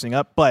lot of sprucing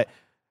up, but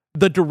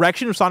the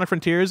direction of Sonic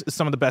Frontiers is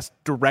some of the best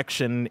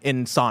direction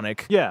in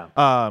Sonic. Yeah.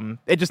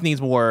 It just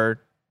needs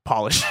more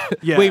polished.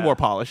 Yeah. Way more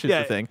polished is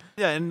the thing.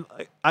 Yeah, and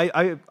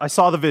I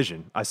saw the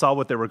vision. I saw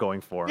what they were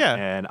going for. Yeah.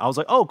 And I was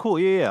like, oh, cool.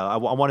 Yeah. I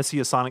want to see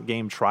a Sonic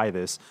game try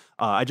this.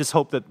 I just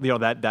hope that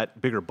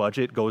that bigger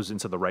budget goes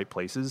into the right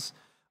places.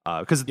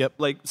 Because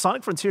like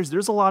Sonic Frontiers,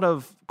 there's a lot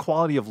of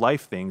quality of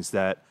life things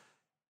that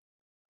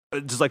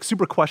just like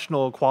super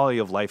questionable quality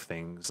of life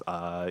things,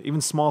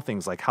 even small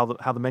things like how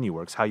the menu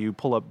works, how you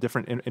pull up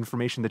different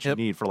information that you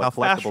need for like how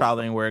fast collectibles.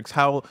 traveling works,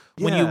 how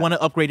when you want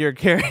to upgrade your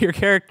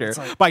character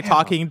by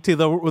talking to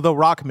the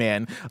Rock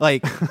Man.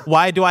 Like,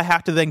 why do I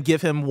have to then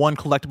give him one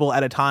collectible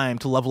at a time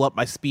to level up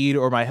my speed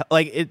or my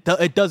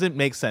it doesn't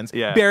make sense.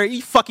 Yeah. Barry,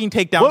 you fucking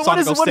take down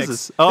Sonic 06. What is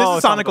this? Oh, this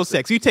is Sonic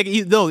 06. You take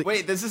it. No,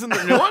 Wait, this isn't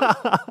the new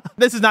one?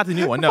 this is not the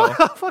new one. No.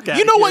 Fuck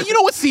You know what? You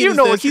know what scene is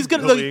this? He's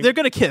gonna. They're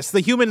gonna kiss.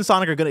 The human and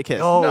Sonic are gonna kiss.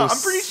 No, I'm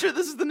pretty sure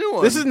this is the new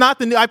one. This is not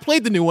the new. I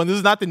played the new one. This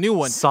is not the new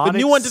one. The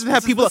new one doesn't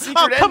have people. the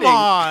secret Come ending.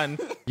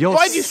 on! Yo,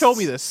 Why'd you show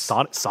me this?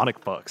 Sonic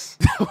fucks.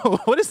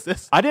 What is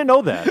this? I didn't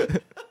know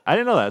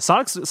that.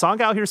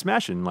 Sonic out here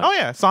smashing. Like, Oh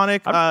yeah,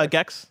 Sonic,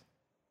 Gex.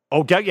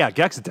 Oh,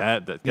 Gex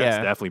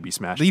definitely be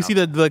smashing. Do you out.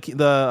 see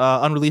the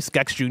unreleased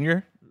Gex Jr.?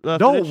 No,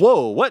 footage?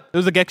 whoa, what? It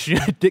was a Gex Jr.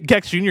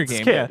 game.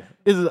 kid.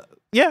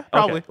 Yeah,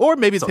 probably. Okay. Or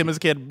maybe it's him as a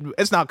kid.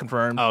 It's not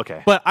confirmed. Oh,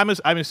 okay. But I'm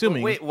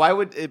assuming. Wait, why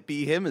would it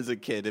be him as a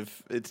kid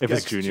if it's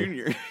Gex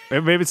Jr.?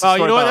 Maybe it's. Oh,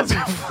 you know what?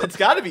 It's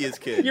got to be his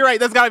kid. You're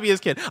right. That's got to be his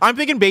kid. I'm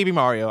thinking Baby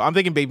Mario. I'm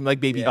thinking baby.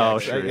 Yeah,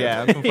 Gex. sure,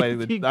 Yeah, yeah. I'm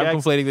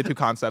conflating the two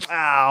concepts.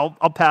 I'll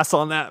pass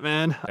on that,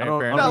 man. I don't,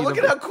 fair I enough. don't No, need look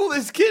to- at how cool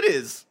this kid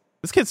is.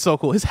 This kid's so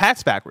cool. His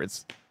hat's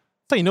backwards.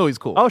 That's how you know he's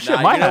cool. Oh shit,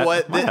 Nah, my you know hat.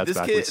 what? My hat's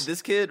backwards.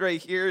 This kid right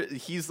here,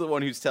 he's the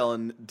one who's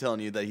telling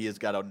you that he has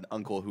got an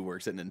uncle who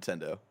works at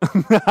Nintendo.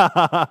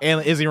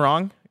 And is he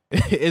wrong?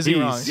 Is he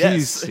wrong?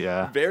 Yes.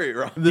 yeah. Very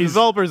wrong. The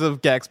developers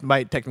of Gex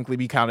might technically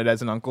be counted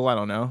as an uncle. I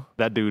don't know.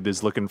 That dude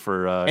is looking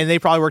for. And they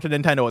probably worked at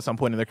Nintendo at some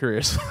point in their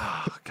careers.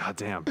 God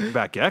damn, bring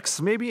back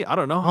X maybe. I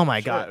don't know. Oh my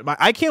god.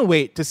 I can't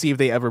wait to see if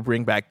they ever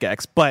bring back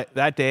Gex, but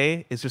that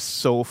day is just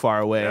so far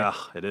away. Yeah,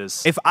 it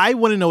is. If I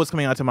want to know what's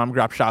coming out to mom and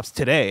pop shops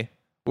today,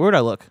 where would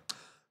I look?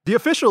 The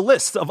official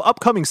list of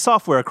upcoming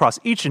software across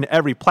each and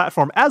every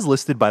platform, as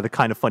listed by the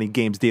Kind of Funny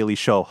Games Daily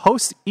Show,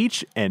 hosts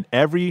each and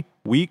every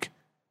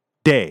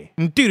weekday.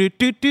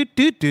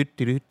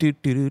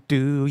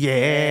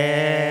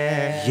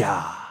 Yeah.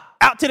 Yeah.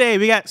 Out today,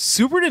 we got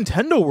Super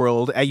Nintendo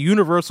World at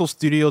Universal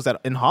Studios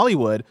in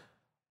Hollywood.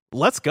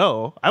 Let's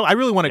go. I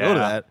really want to go to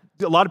that.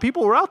 A lot of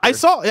people were out there. I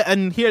saw,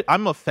 and here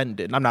I'm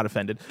offended. I'm not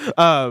offended,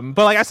 but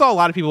like I saw a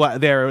lot of people out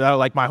there that are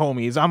like my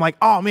homies. I'm like,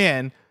 oh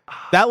man,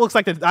 that looks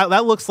like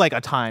that looks like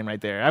a time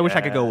right there. I wish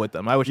I could go with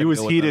them. I wish he I could was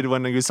go with heated them.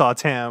 when you saw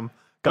Tam.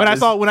 when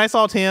I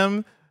saw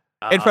Tim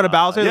in front of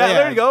Bowser. yeah,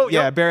 there you go.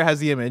 Yeah, Yep. Barrett has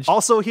the image.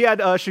 Also, he had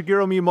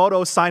Shigeru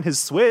Miyamoto sign his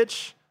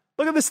Switch.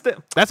 Look at this thing.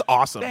 That's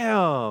awesome.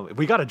 Damn,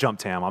 we got to jump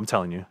Tam. I'm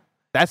telling you.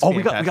 That's Oh,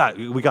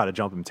 fantastic. we got to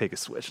jump him and take a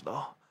Switch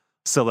though.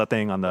 Sell that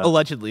thing on the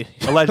Allegedly.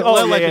 Alleged. Oh,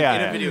 Oh, allegedly. yeah,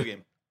 In yeah, a video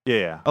game.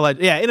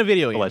 yeah. In a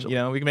video game. Allegedly. You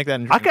know, we can make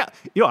that. I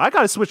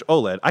got to switch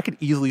OLED. I could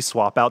easily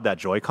swap out that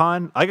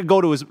Joy-Con. I could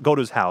go to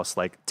his house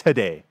like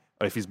today,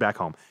 if he's back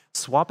home.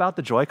 Swap out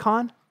the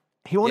Joy-Con.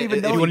 He won't even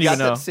know. he You wouldn't got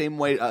even know. that same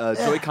way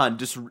Joy-Con,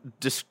 just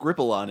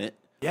scribble on it.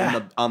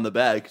 Yeah. On the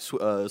back,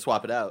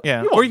 swap it out.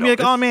 Yeah. You Or you can be won't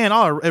like, know oh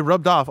man, it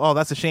rubbed off. Oh,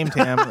 that's a shame,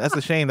 Tam. That's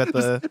a shame that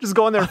the. Just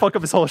go in there and fuck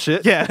up his whole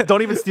shit. Yeah.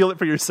 Don't even steal it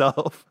for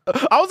yourself.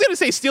 I was gonna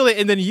say steal it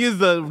and then use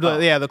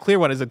the clear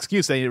one as an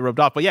excuse saying it rubbed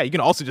off. But yeah, you can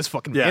also just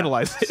fucking Yeah.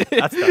 analyze it.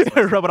 That's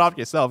Rub it off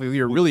yourself if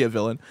you're really a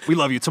villain. We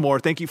love you, Tamor.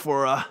 Thank you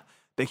for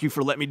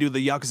letting me do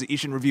the Yakuza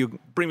Ishin review.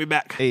 Bring me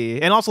back. Hey,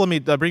 and also let me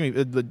bring me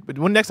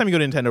when next time you go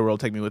to Nintendo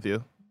World, take me with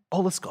you. Oh,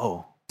 let's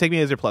go. Take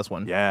me as your plus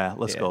one. Yeah,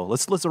 let's go.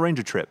 Let's arrange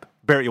a trip.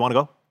 Barrett, you want to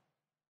go?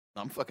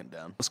 I'm fucking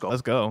down. Let's go.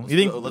 Let's go. You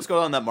think? Let's go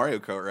on that Mario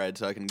Kart ride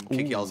so I can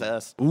kick y'all's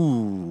ass.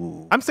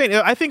 Ooh. I'm saying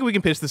I think we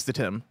can pitch this to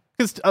Tim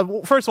because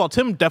first of all,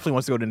 Tim definitely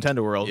wants to go to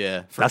Nintendo World.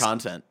 Yeah, for That's-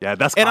 content. Yeah,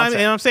 that's And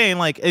content. I'm saying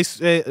like a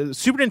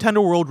Super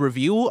Nintendo World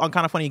review on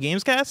Kind of Funny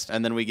Games Cast.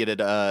 And then we get it.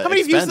 How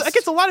many views? That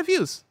gets a lot of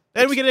views,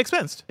 and we get it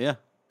expensed. Yeah.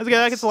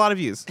 That gets a lot of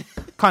views.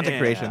 Content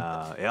creation.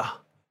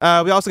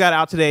 Yeah. We also got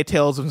out today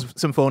Tales of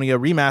Symphonia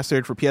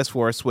remastered for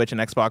PS4, Switch,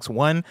 and Xbox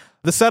One.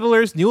 The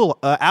Settlers, new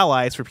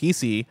allies for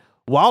PC.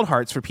 Wild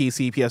Hearts for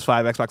PC,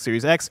 PS5, Xbox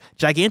Series X.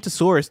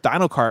 Gigantosaurus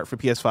Dino Kart for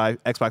PS5,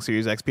 Xbox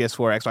Series X,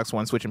 PS4, Xbox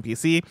One, Switch, and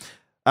PC.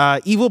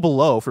 Evil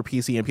Below for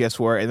PC and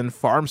PS4. And then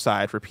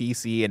Farmside for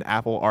PC and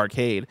Apple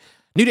Arcade.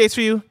 New dates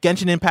for you.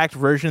 Genshin Impact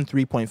version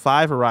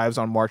 3.5 arrives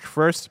on March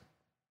 1st.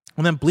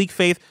 And then Bleak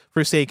Faith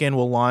Forsaken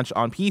will launch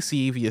on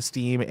PC via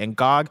Steam and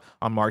GOG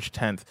on March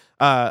 10th.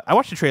 I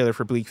watched the trailer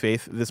for Bleak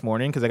Faith this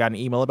morning because I got an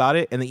email about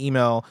it, and the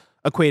email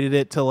equated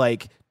it to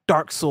like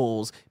Dark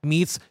Souls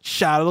meets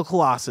Shadow of the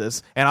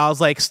Colossus. And I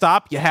was like,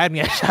 stop, you had me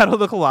at Shadow of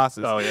the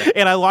Colossus. Oh, yeah.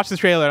 And I watched the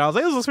trailer and I was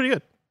like, this looks pretty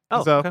good.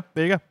 Oh, so okay.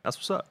 there you go. That's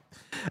what's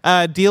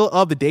up. Deal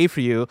of the day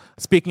for you.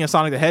 Speaking of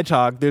Sonic the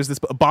Hedgehog, there's this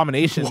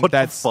abomination What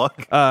that's the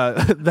fuck?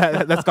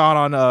 that's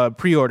gone on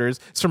pre-orders.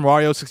 It's from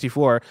Mario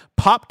 64.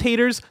 Pop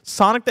Taters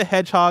Sonic the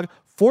Hedgehog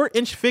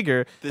 4-inch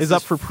figure This is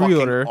up for fucking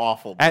pre-order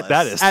awful, at, Bless.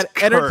 That is at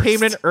cursed.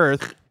 Entertainment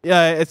Earth.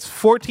 It's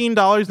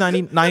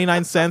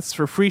 $14.99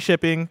 for free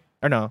shipping.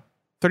 Or no,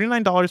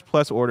 $39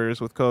 plus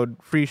orders with code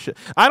free ship.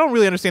 I don't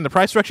really understand the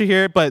price structure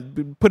here,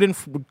 but put in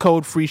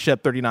code free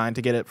ship 39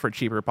 to get it for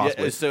cheaper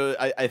possibly. Yeah, so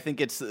I think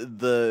it's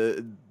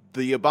the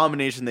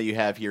abomination that you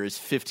have here is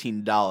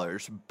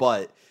 $15,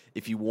 but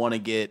if you want to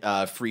get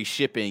free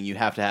shipping, you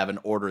have to have an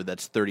order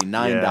that's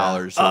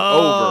 $39 or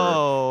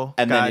over,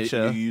 and then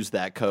you use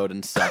that code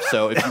and stuff.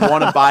 So if you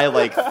want to buy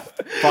like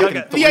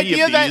fucking the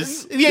idea that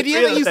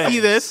you see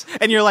this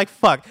and you're like,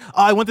 fuck,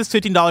 I want this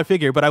 $15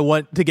 figure, but I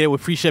want to get it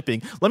with free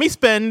shipping. Let me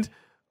spend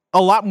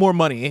a lot more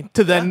money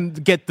to then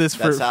get this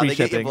for That's how free they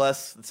shipping. get you,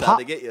 Bless. That's how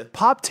they get you.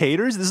 Pop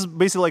taters. This is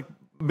basically like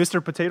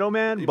Mr. Potato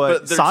Man,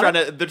 But they're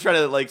Sonic? trying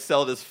to like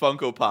sell this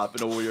Funko Pop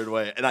in a weird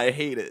way, and I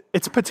hate it.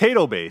 It's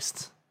potato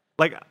based.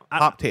 Like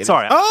Pop taters.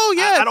 Sorry. Oh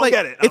yeah, I don't like,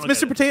 get it. It's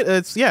Mr. Potato.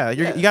 It's you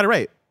got it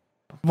right.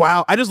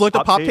 Wow, I just looked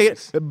up Pop pop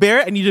taters. taters.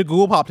 Barrett, I need you to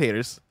Google pop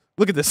taters.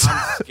 Look at this.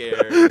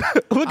 Scared.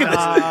 Look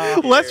at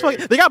this. Let's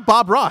fucking. They got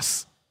Bob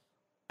Ross.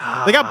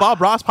 They got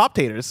Bob Ross pop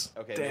taters.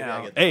 Okay, maybe I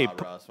Damn. get the Hey,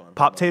 Bob Ross one.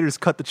 Pop taters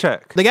cut the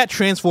check. They got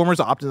Transformers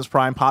Optimus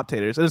Prime pop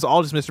taters. And it's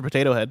all just Mr.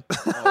 Potato Head.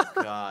 Oh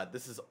god,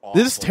 this is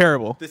awful. This is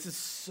terrible. This is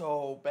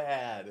so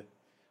bad.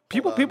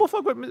 People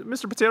fuck with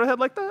Mr. Potato Head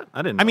like that?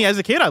 I didn't know. I mean, as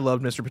a kid, I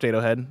loved Mr.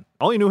 Potato Head.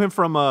 I only knew him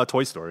from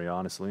Toy Story,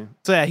 honestly.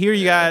 So yeah, here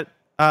you got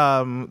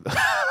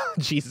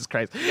Jesus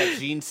Christ. You got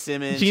Gene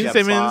Simmons. Gene you got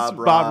Simmons,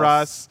 Bob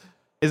Ross.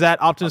 Is that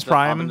Optimus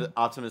Prime?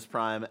 Optimus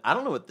Prime. I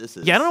don't know what this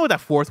is. Yeah, I don't know what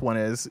that fourth one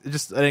is.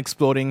 Just an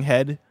exploding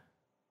head.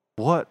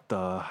 What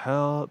the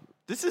hell?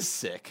 This is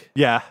sick.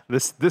 Yeah,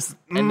 this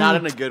And not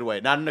in a good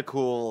way. Not in a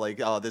cool, like,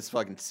 oh, this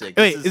fucking sick.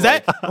 Wait, This is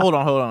like, that? Hold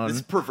on. This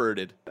is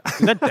perverted.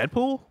 Is that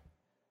Deadpool?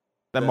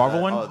 That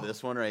Marvel one? Oh,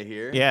 this one right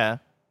here? Yeah.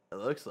 It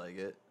looks like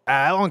it.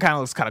 That one kind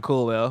of looks kind of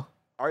cool though.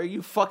 Are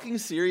you fucking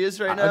serious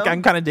right now?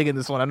 I'm kind of digging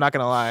this one. I'm not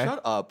gonna lie.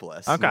 Shut up,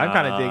 Les. I'm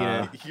kind of digging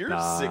it. You're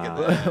sick of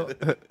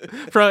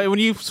that. When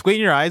you squint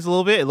your eyes a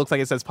little bit, it looks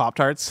like it says Pop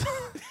Tarts.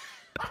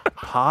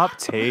 Pop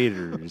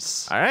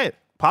taters. All right,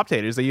 Pop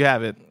Taters. There you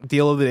have it.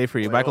 Deal of the day for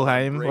you, Michael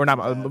Haim or not?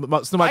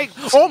 Bad.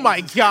 Oh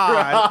my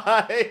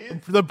God!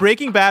 The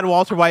Breaking Bad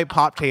Walter White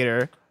Pop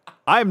Tater.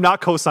 I am not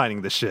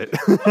co-signing this shit.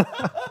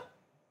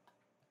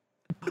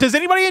 Does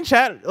anybody in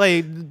chat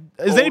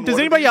does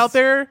anybody out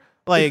there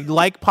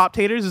like Pop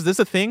Taters? Is this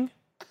a thing?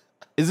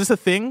 Is this a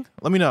thing?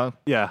 Let me know.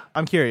 Yeah.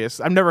 I'm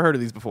curious. I've never heard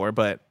of these before,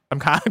 but I'm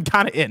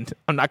kind of in.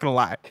 I'm not gonna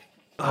lie.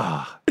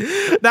 Now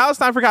it's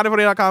time for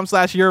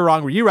kindafunny.com/you're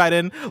wrong, where you write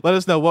in, let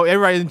us know what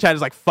everybody in chat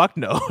is like. Fuck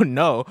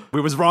no.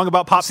 We was wrong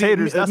about pop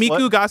taters. That's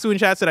Miku what. Gasu in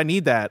chat said I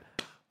need that.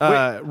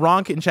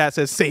 Ronk in chat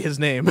says say his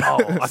name. Oh,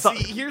 I thought.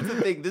 See, here's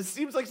the thing. This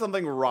seems like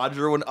something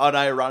Roger would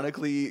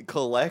unironically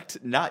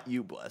collect, not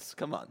you, Bless.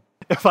 Come on.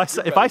 If I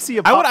see a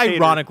I pop would tater,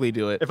 ironically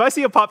do it. If I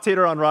see a pop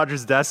tater on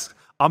Roger's desk,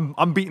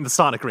 I'm beating the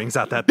Sonic rings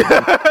out that thing.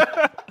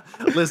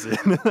 Listen,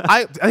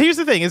 Here's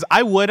the thing: is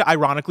I would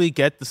ironically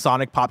get the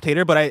Sonic Pop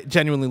Tater, but it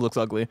genuinely looks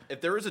ugly.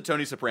 If there was a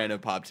Tony Soprano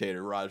Pop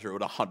Tater, Roger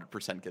would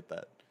 100% get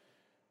that.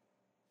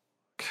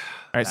 All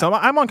right, so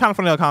I'm on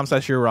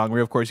kindafunny.com/you're wrong,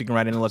 where of course you can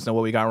write in and let us know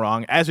what we got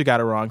wrong, as we got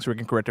it wrong, so we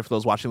can correct it for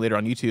those watching later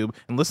on YouTube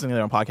and listening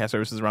later on podcast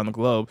services around the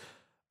globe.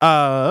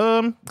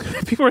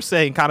 People are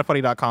saying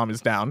kindafunny.com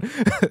is down.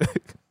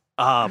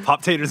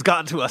 pop taters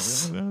got to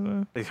us.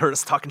 They heard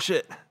us talking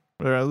shit.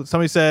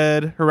 Somebody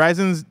said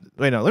Horizons.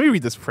 Wait, no. Let me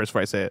read this first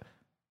before I say it.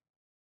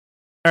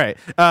 All right.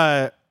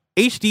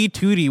 HD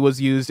 2D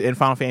was used in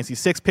Final Fantasy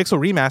VI Pixel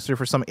Remaster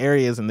for some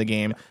areas in the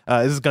game.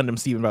 This is Gundam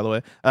Steven, by the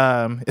way.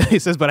 He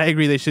says, but I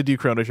agree they should do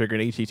Chrono Trigger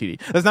in HD 2D.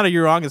 That's not a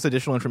you're wrong. It's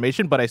additional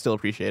information, but I still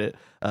appreciate it.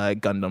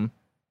 Gundam.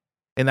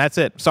 And that's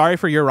it. Sorry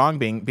for you're wrong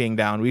being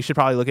down. We should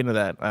probably look into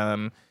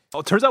that.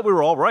 It turns out we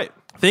were all right.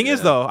 Thing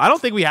is, though, I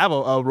don't think we have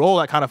a role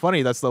that kind of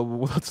funny. That's the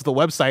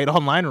website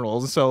online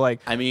roles. So like,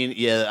 I mean,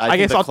 yeah, I think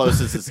guess the I'll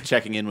closest is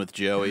checking in with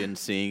Joey and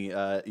seeing.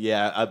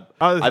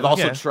 I've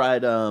also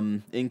tried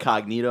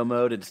incognito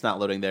mode. It's not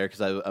loading there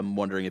because I'm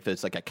wondering if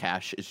it's like a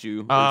cache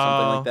issue or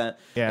something like that.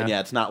 Yeah. And yeah,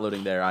 it's not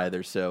loading there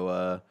either.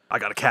 So I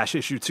got a cash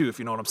issue too, if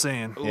you know what I'm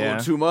saying. Yeah.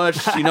 too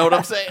much. You know what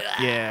I'm saying?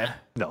 yeah.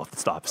 No,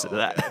 it's the opposite of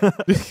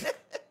that.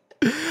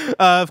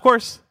 Of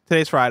course,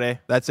 today's Friday.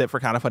 That's it for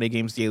Kind of Funny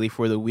Games Daily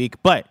for the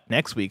week. But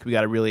next week, we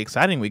got a really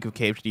exciting week of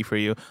KFD for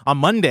you. On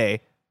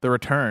Monday, the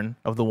return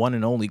of the one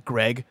and only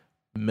Greg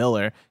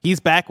Miller. He's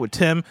back with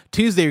Tim.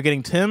 Tuesday, you're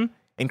getting Tim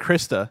and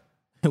Krista.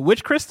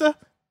 Which Krista?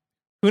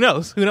 Who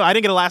knows? I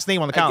didn't get a last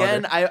name on the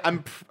calendar. Again,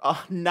 I'm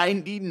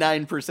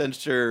 99%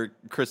 sure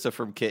Krista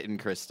from Kit and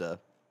Krista.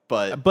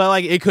 But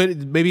like, it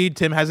could, maybe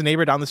Tim has a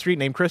neighbor down the street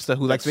named Krista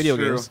who likes video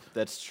games.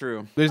 That's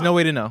true. There's no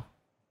way to know.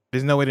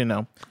 There's no way to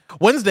know.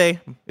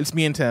 Wednesday, it's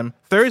me and Tim.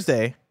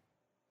 Thursday,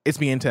 it's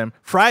me and Tim.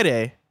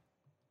 Friday,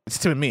 it's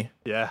Tim and me.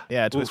 Yeah.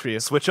 Yeah, it's for you.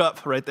 Switch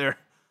up right there.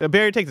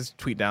 Barry, take this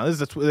tweet down. This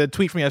is a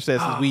tweet from yesterday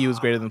that says Wii U is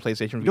greater than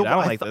PlayStation Vita. I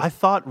don't like this. I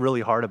thought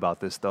really hard about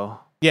this, though.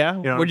 Yeah?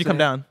 You know Where'd you come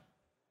down?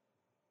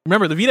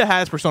 Remember, the Vita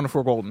has Persona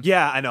 4 Golden.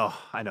 Yeah, I know.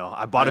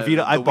 I bought a Vita.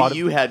 The Wii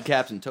U had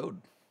Captain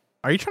Toad.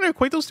 Are you trying to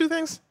equate those two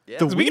things? Yeah.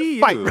 The 'Cause we Wii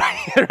can U.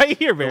 fight right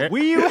here, man.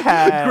 Wii U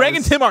has Greg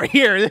and Tim are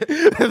here.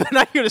 They're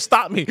not here to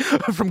stop me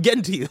from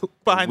getting to you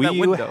behind that Wii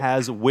U window.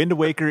 has Wind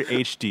Waker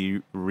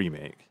HD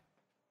remake.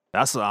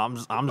 That's I'm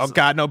Oh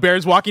God, no!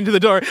 Bear's walking to the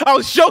door. I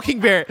was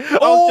joking, Bear. I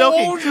was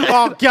joking.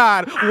 Oh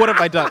God, what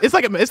have I done? It's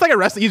like a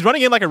wrestling. He's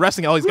running in like a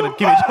wrestling. Oh, he's gonna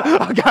give it.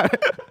 Oh God,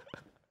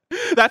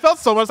 that felt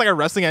so much like a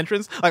wrestling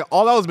entrance. Like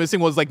all that was missing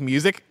was like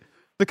music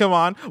to come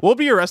on. What will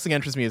be your wrestling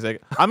entrance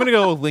music? I'm gonna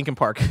go with Linkin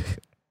Park.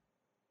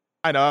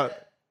 I know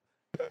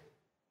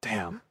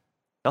damn.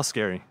 That was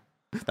scary.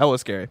 that was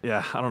scary.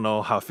 Yeah, I don't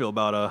know how I feel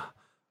about a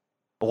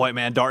white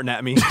man darting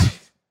at me.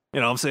 You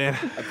know what I'm saying?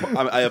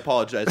 I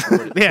apologize for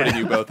putting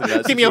you both in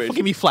that Give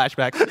situation. me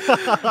flashbacks.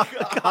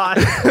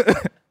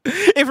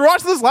 If you're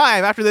watching this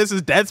live, after this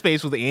is Dead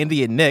Space with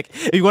Andy and Nick.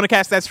 If you want to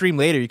catch that stream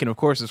later, you can of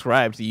course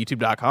subscribe to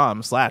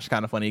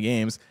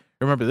youtube.com/kindafunnygames.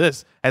 Remember,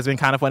 this has been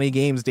Kinda Funny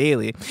Games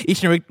Daily.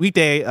 Each and every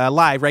weekday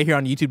live right here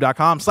on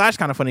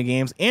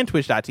youtube.com/kindafunnygames and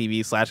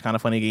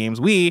twitch.tv/kindafunnygames.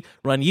 We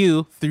run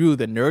you through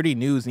the nerdy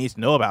news you need to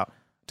know about.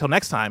 Till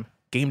next time,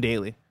 game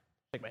daily.